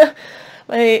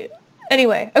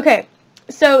 Anyway, okay.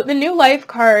 So the new life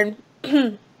card,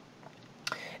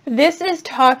 this is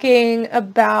talking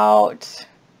about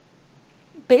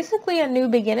basically a new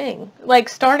beginning, like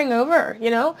starting over,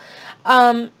 you know?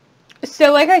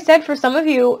 So like I said, for some of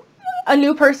you, a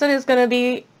new person is going to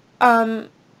be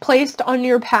placed on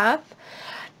your path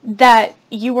that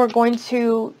you are going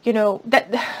to, you know,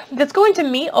 that's going to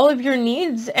meet all of your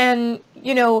needs and,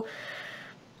 you know,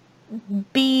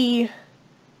 be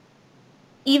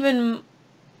even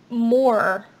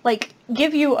more, like,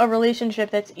 give you a relationship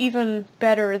that's even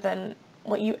better than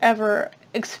what you ever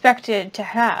expected to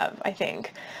have, I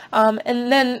think.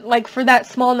 And then, like, for that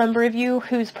small number of you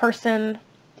whose person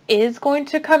is going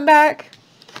to come back,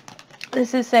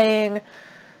 this is saying,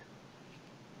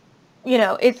 you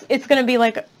know, it's going to be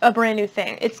like a brand new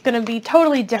thing. It's going to be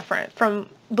totally different from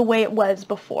the way it was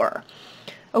before.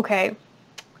 Okay.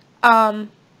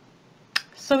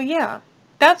 So yeah,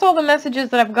 that's all the messages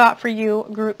that I've got for you,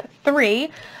 group 3.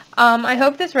 I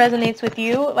hope this resonates with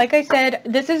you. Like I said,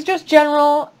 this is just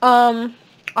general. I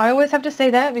always have to say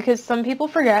that because some people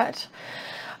forget,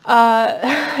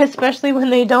 especially when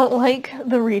they don't like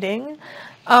the reading.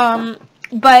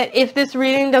 But if this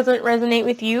reading doesn't resonate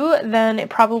with you, then it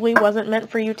probably wasn't meant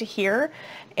for you to hear.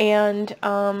 And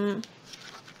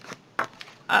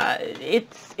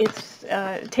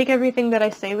take everything that I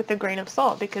say with a grain of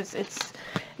salt, because it's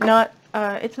not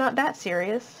that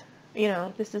serious. You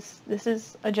know, this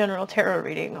is a general tarot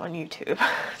reading on YouTube.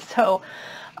 So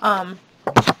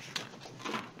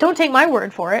don't take my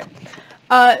word for it.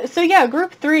 So yeah,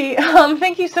 group 3,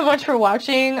 thank you so much for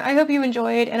watching. I hope you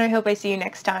enjoyed, and I hope I see you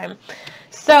next time.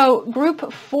 So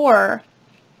group 4,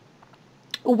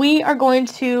 we are going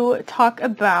to talk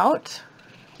about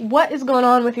what is going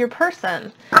on with your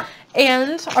person,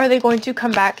 and are they going to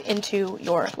come back into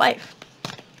your life?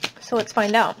 So let's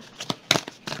find out.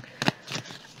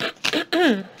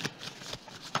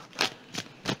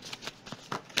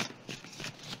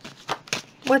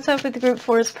 What's up with group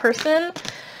 4's person?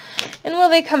 And will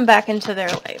they come back into their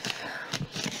life?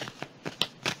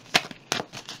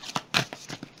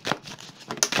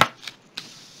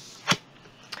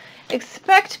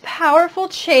 Expect powerful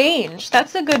change.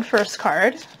 That's a good first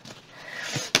card.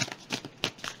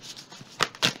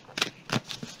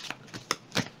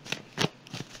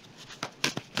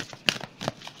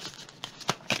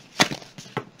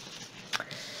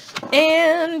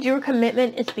 mind, your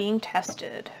commitment is being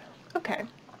tested. Okay.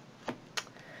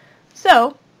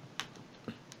 So,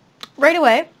 right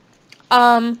away,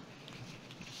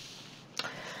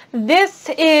 this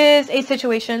is a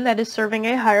situation that is serving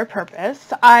a higher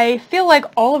purpose. I feel like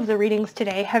all of the readings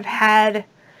today have had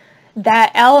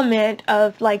that element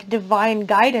of like divine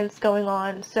guidance going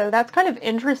on, so that's kind of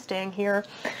interesting here.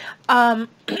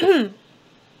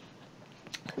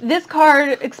 This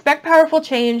card, expect powerful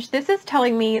change. This is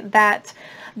telling me that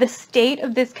the state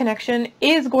of this connection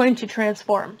is going to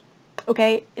transform.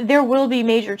 Okay, there will be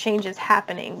major changes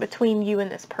happening between you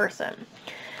and this person.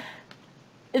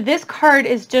 This card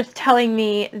is just telling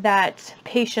me that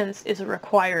patience is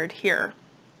required here.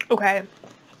 Okay.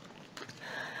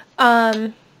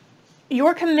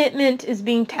 Your commitment is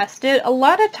being tested. A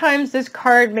lot of times this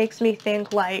card makes me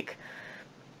think like,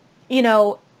 you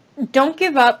know, don't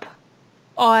give up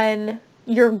on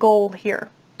your goal here.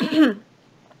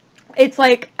 It's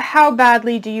like, how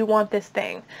badly do you want this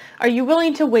thing? Are you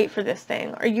willing to wait for this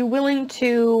thing? Are you willing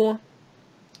to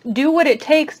do what it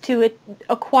takes to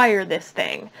acquire this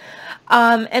thing?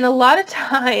 And a lot of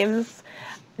times,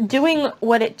 doing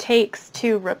what it takes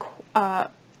to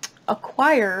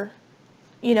acquire,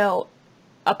 you know,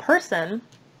 a person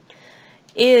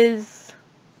is,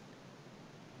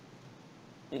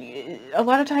 a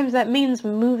lot of times that means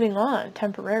moving on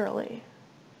temporarily,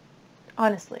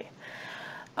 honestly.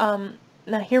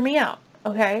 Now hear me out,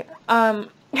 okay?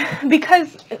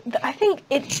 Because I think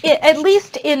it, at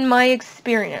least in my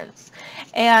experience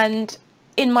and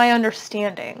in my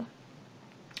understanding,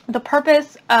 the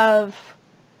purpose of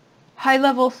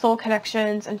high-level soul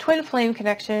connections and twin flame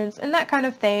connections and that kind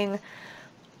of thing,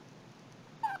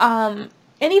 and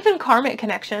even karmic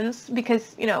connections,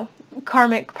 because, you know,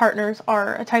 karmic partners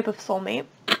are a type of soulmate.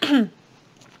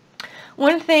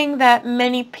 One thing that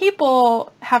many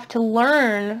people have to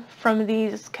learn from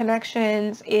these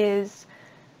connections is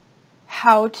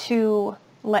how to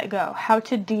let go, how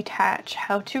to detach,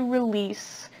 how to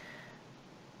release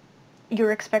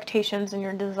your expectations and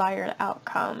your desired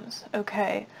outcomes,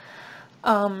 okay?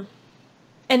 And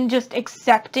just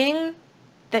accepting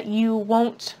that you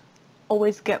won't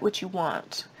always get what you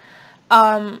want.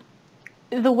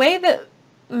 The way that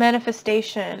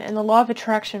manifestation and the law of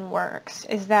attraction works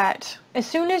is that as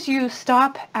soon as you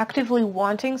stop actively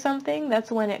wanting something,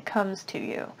 that's when it comes to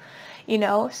you, you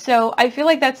know? So I feel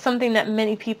like that's something that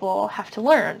many people have to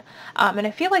learn. And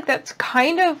I feel like that's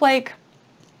kind of like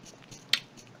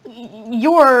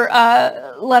your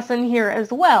lesson here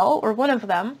as well, or one of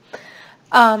them.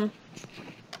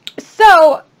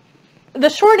 So the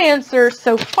short answer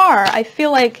so far, I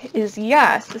feel like, is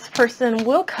yes, this person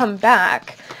will come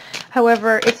back.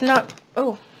 However, it's not,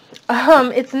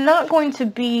 it's not going to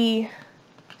be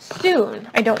soon,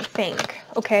 I don't think,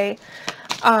 okay?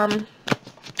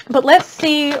 But let's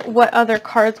see what other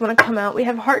cards want to come out. We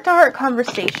have heart-to-heart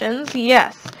conversations,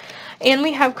 yes. And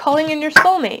we have calling in your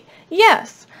soulmate,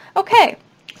 yes. Okay,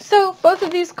 so both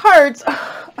of these cards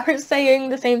are saying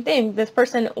the same thing. This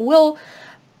person will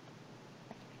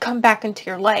come back into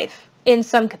your life in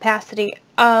some capacity.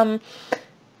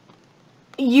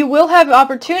 You will have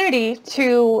opportunity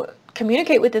to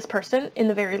communicate with this person in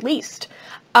the very least.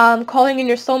 Calling in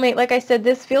your soulmate, like I said,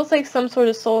 this feels like some sort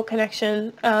of soul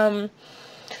connection.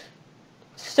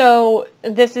 So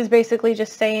this is basically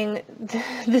just saying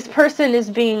this person is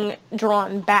being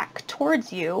drawn back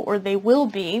towards you, or they will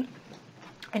be.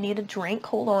 I need a drink,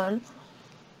 hold on.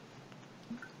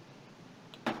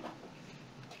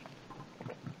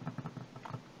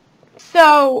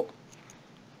 So,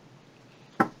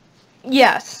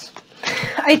 yes,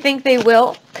 I think they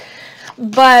will,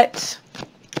 but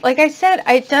like I said,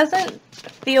 it doesn't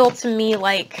feel to me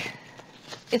like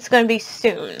it's going to be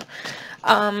soon.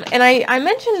 And I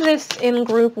mentioned this in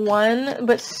group 1,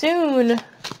 but soon,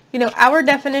 you know, our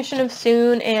definition of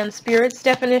soon and Spirit's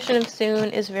definition of soon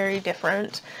is very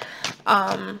different.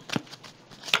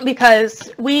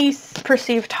 Because we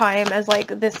perceive time as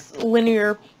like this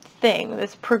linear thing,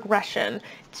 this progression.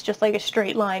 It's just like a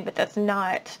straight line, but that's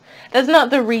not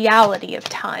the reality of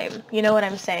time. You know what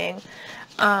I'm saying?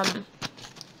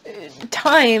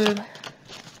 Time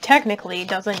technically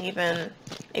doesn't even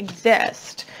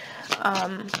exist.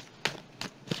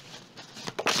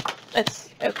 It's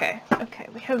okay.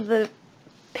 We have the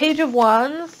Page of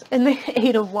Wands and the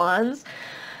Eight of Wands.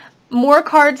 More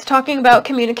cards talking about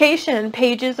communication.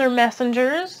 Pages are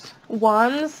messengers.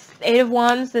 Wands, Eight of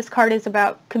Wands, this card is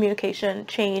about communication,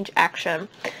 change, action.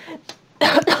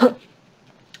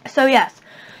 So yes,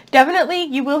 definitely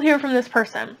you will hear from this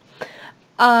person.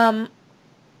 I'm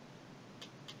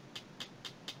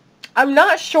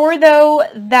not sure though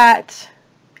that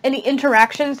any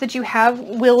interactions that you have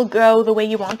will go the way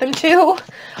you want them to.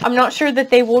 I'm not sure that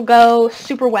they will go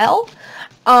super well.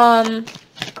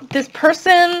 This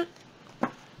person,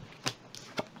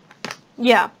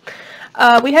 yeah.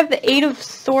 We have the Eight of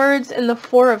Swords and the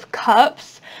Four of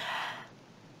Cups.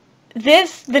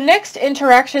 The next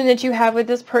interaction that you have with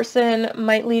this person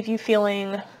might leave you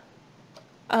feeling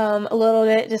a little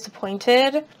bit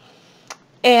disappointed,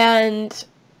 and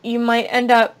you might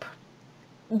end up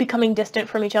becoming distant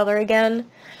from each other again,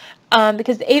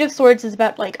 because the Eight of Swords is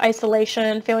about like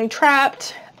isolation, feeling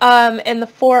trapped, and the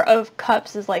Four of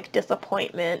Cups is like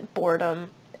disappointment, boredom,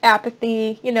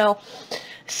 apathy, you know.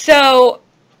 So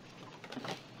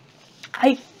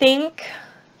I think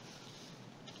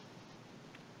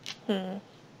I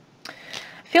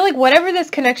feel like whatever this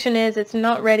connection is, it's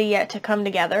not ready yet to come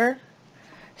together.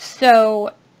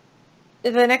 So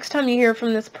the next time you hear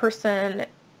from this person,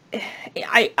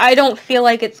 I don't feel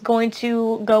like it's going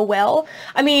to go well.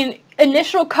 I mean,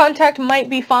 initial contact might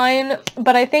be fine,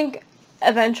 but I think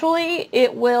eventually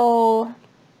it will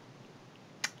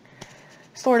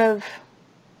sort of,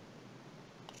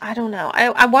 I don't know,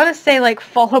 I want to say like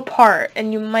fall apart,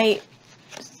 and you might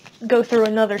go through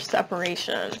another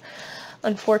separation,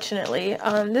 unfortunately.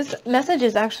 This message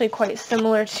is actually quite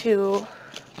similar to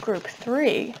group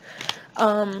 3.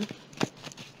 So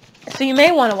you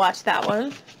may want to watch that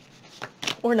one.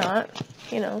 Or not,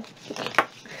 you know.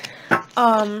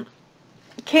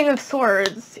 King of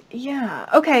Swords. Yeah.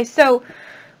 Okay, so,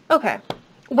 okay.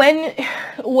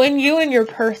 When you and your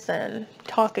person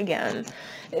talk again,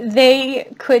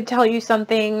 they could tell you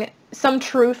something, some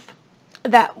truth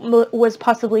that was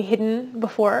possibly hidden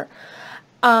before.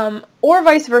 Or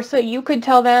vice versa, you could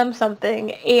tell them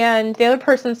something and the other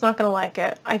person's not going to like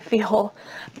it, I feel.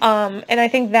 And I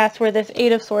think that's where this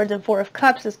Eight of Swords and Four of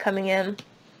Cups is coming in.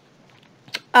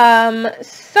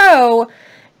 So,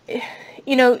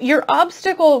 you know, your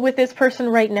obstacle with this person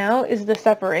right now is the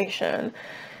separation.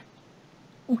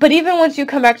 But even once you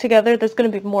come back together, there's going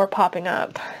to be more popping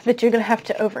up that you're going to have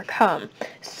to overcome.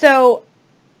 So,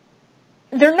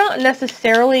 they're not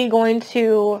necessarily going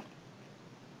to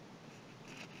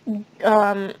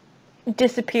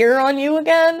disappear on you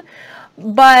again,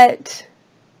 but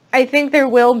I think there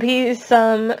will be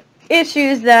some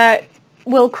issues that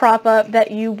will crop up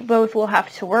that you both will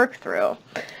have to work through.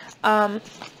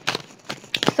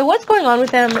 So what's going on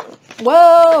with them?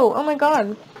 Whoa! Oh my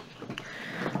god.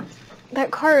 That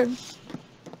card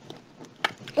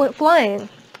went flying.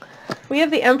 We have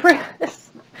the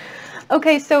Empress.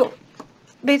 Okay, so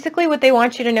basically what they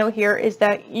want you to know here is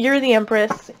that you're the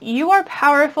Empress. You are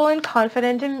powerful and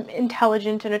confident and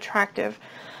intelligent and attractive.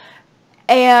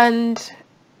 And,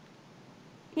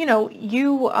 you know,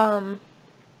 you, I'm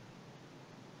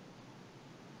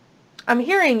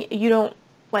hearing you don't,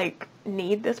 like,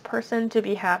 need this person to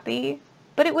be happy,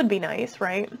 but it would be nice,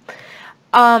 right?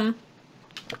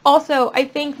 Also, I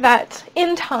think that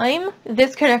in time,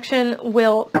 this connection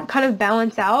will kind of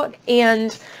balance out,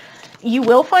 and you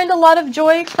will find a lot of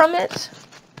joy from it.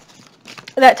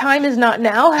 That time is not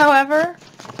now, however.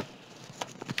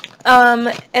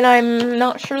 And I'm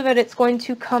not sure that it's going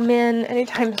to come in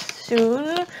anytime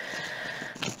soon.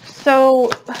 So,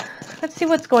 let's see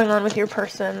what's going on with your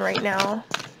person right now.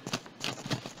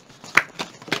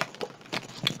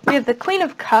 We have the Queen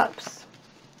of Cups.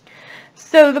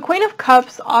 So the Queen of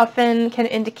Cups often can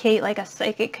indicate like a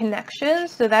psychic connection.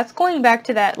 So that's going back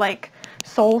to that like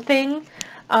soul thing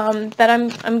that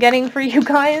I'm getting for you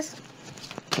guys.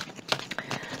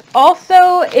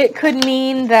 Also, it could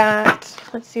mean that,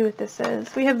 let's see what this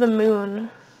is. We have the Moon.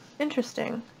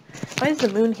 Interesting. Why is the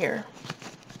Moon here?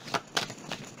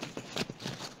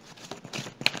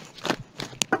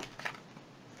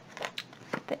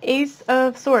 The Ace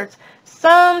of Swords.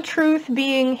 Some truth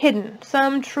being hidden.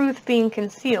 Some truth being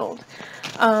concealed.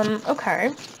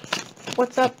 Okay.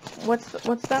 What's up?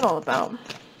 What's that all about?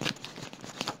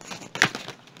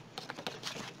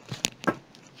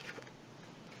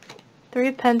 Three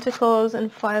of Pentacles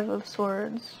and Five of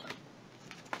Swords.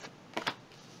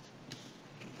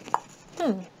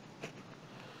 I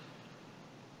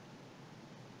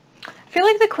feel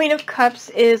like the Queen of Cups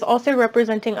is also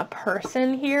representing a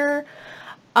person here.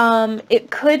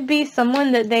 It could be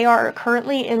someone that they are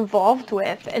currently involved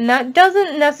with, and that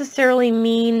doesn't necessarily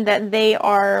mean that they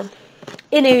are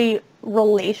in a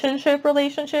relationship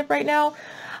right now.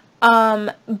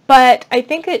 But I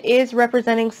think it is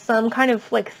representing some kind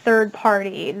of like third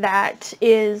party that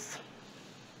is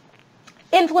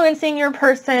influencing your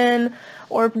person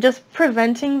or just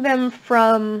preventing them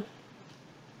from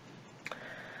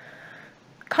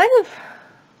kind of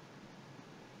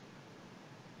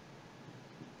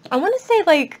I want to say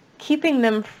like keeping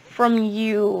them from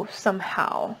you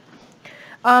somehow.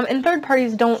 And third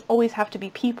parties don't always have to be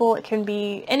people. It can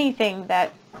be anything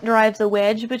that drives a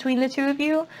wedge between the two of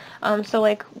you. So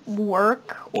like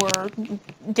work or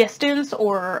distance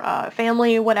or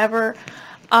family, whatever.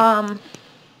 But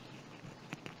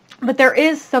there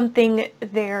is something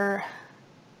there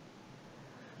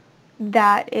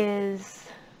that is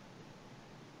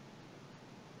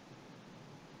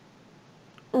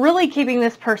really keeping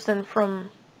this person from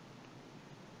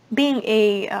being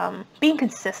being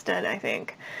consistent, I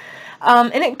think.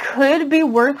 And it could be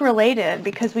work related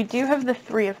because we do have the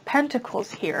Three of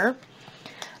Pentacles here.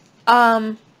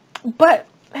 But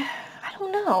I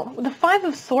don't know. The Five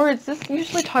of Swords, this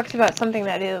usually talks about something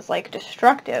that is like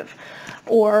destructive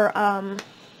or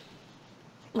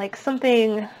like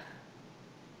something,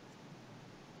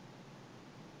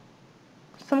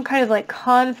 some kind of like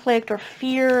conflict or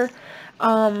fear.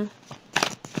 I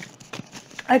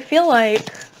feel like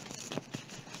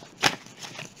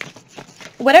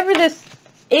whatever this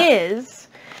is,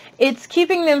 it's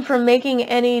keeping them from making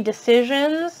any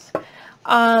decisions.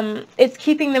 It's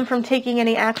keeping them from taking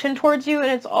any action towards you,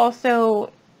 and it's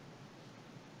also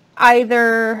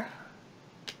either,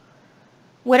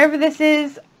 whatever this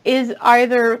is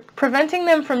either preventing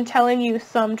them from telling you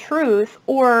some truth,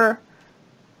 or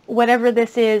whatever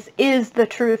this is the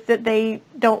truth that they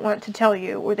don't want to tell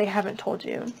you or they haven't told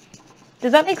you.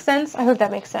 Does that make sense? I hope that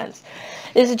makes sense.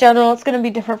 This is general. It's going to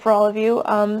be different for all of you,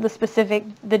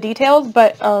 the details,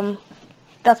 but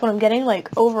that's what I'm getting, like,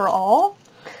 overall.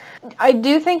 I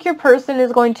do think your person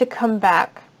is going to come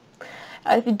back.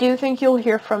 I do think you'll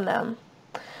hear from them.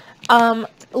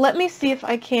 Let me see if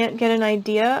I can't get an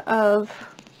idea of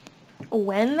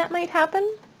when that might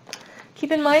happen.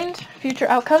 Keep in mind, future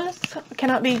outcomes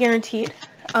cannot be guaranteed.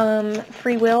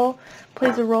 Free will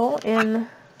plays a role in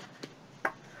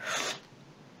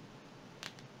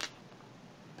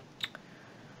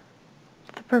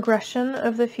the progression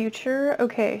of the future.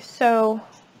 Okay, so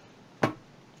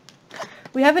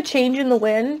we have a change in the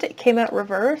wind. It came out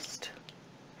reversed.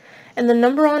 And the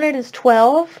number on it is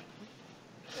 12.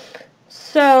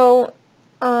 So,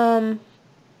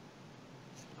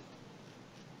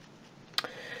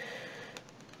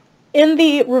 in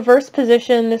the reverse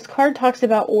position, this card talks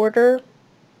about order.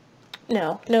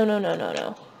 No.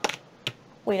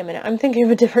 Wait a minute. I'm thinking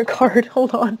of a different card.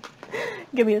 Hold on.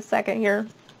 Give me a second here.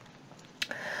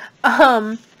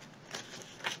 A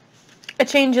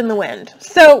change in the wind.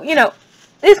 So, you know,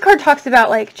 this card talks about,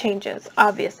 like, changes,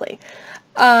 obviously.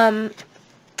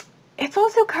 It's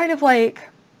also kind of like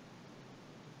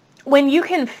when you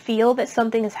can feel that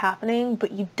something is happening,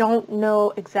 but you don't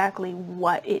know exactly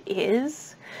what it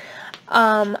is.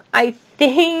 I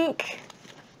think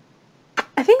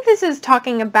this is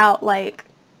talking about, like,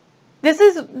 this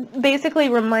is basically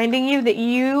reminding you that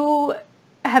you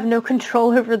have no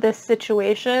control over this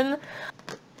situation.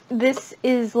 This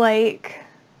is like,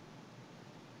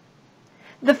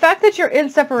 the fact that you're in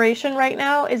separation right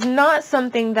now is not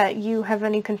something that you have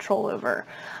any control over.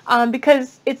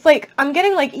 Because it's like, I'm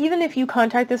getting like, even if you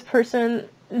contact this person,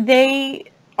 they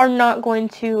are not going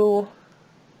to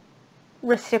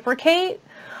reciprocate,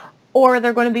 or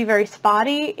they're going to be very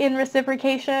spotty in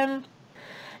reciprocation.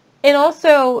 And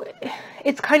also,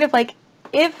 it's kind of like,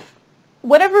 if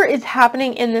whatever is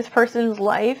happening in this person's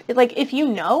life, like, if you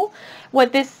know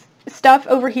what this stuff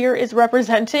over here is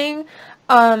representing,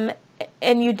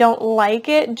 and you don't like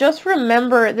it, just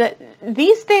remember that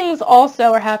these things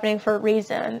also are happening for a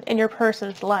reason in your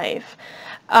person's life.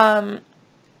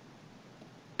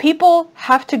 People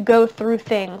have to go through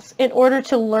things in order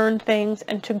to learn things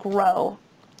and to grow.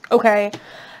 Okay?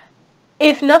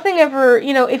 If nothing ever,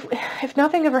 you know, if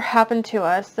nothing ever happened to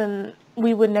us, then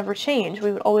we would never change.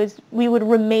 We would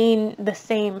remain the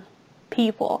same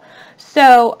people.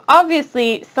 So,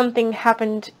 obviously, something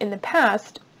happened in the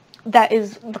past that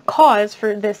is the cause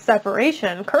for this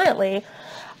separation currently.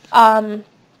 And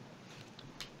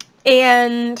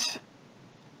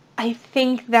I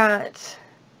think that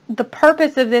the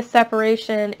purpose of this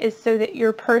separation is so that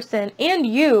your person and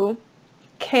you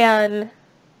can,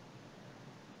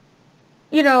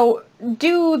 you know,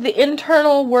 do the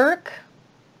internal work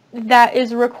that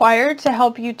is required to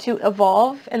help you to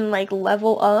evolve and, like,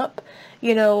 level up,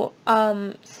 you know,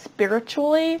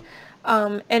 spiritually,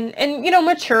 and, you know,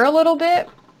 mature a little bit.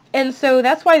 And so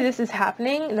that's why this is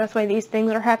happening, and that's why these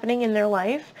things are happening in their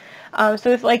life. So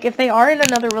if they are in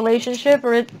another relationship,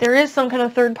 or there is some kind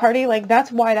of third party, like,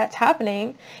 that's why that's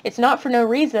happening. It's not for no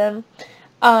reason.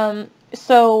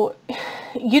 So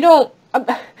you don't,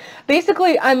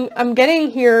 basically, I'm getting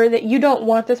here that you don't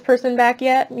want this person back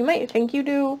yet. You might think you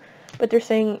do, but they're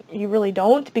saying you really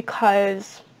don't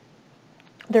because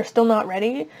they're still not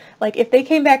ready. Like, if they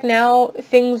came back now,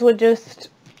 things wouldn't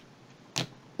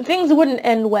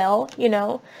end well, you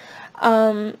know?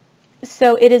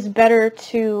 So it is better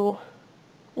to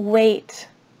wait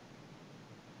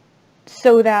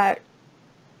so that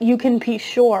you can be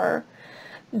sure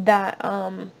that,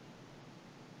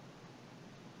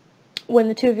 when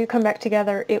the two of you come back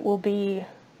together, it will be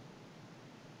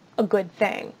a good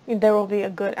thing. There will be a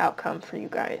good outcome for you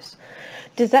guys.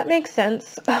 Does that make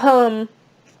sense?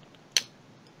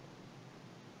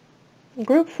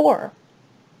 Group 4.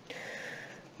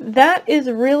 That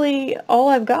is really all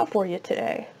I've got for you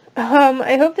today.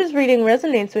 I hope this reading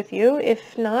resonates with you.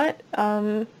 If not,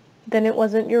 then it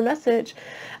wasn't your message.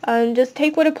 Just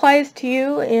take what applies to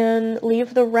you and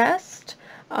leave the rest.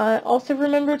 Also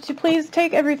remember to please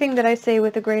take everything that I say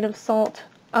with a grain of salt.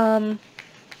 Sorry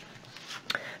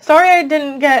I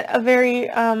didn't get a very,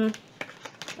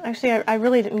 actually I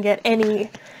really didn't get any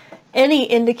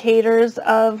indicators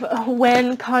of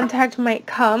when contact might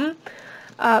come.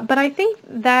 But I think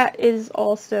that is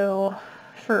also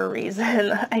for a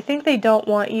reason. I think they don't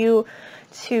want you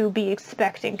to be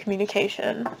expecting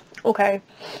communication. Okay.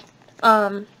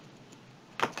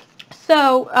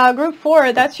 So, group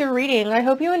 4, that's your reading. I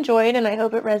hope you enjoyed, and I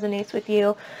hope it resonates with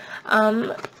you.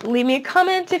 Leave me a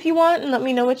comment if you want, and let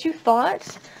me know what you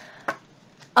thought.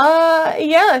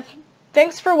 Yeah,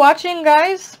 thanks for watching,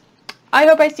 guys. I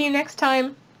hope I see you next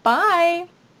time. Bye!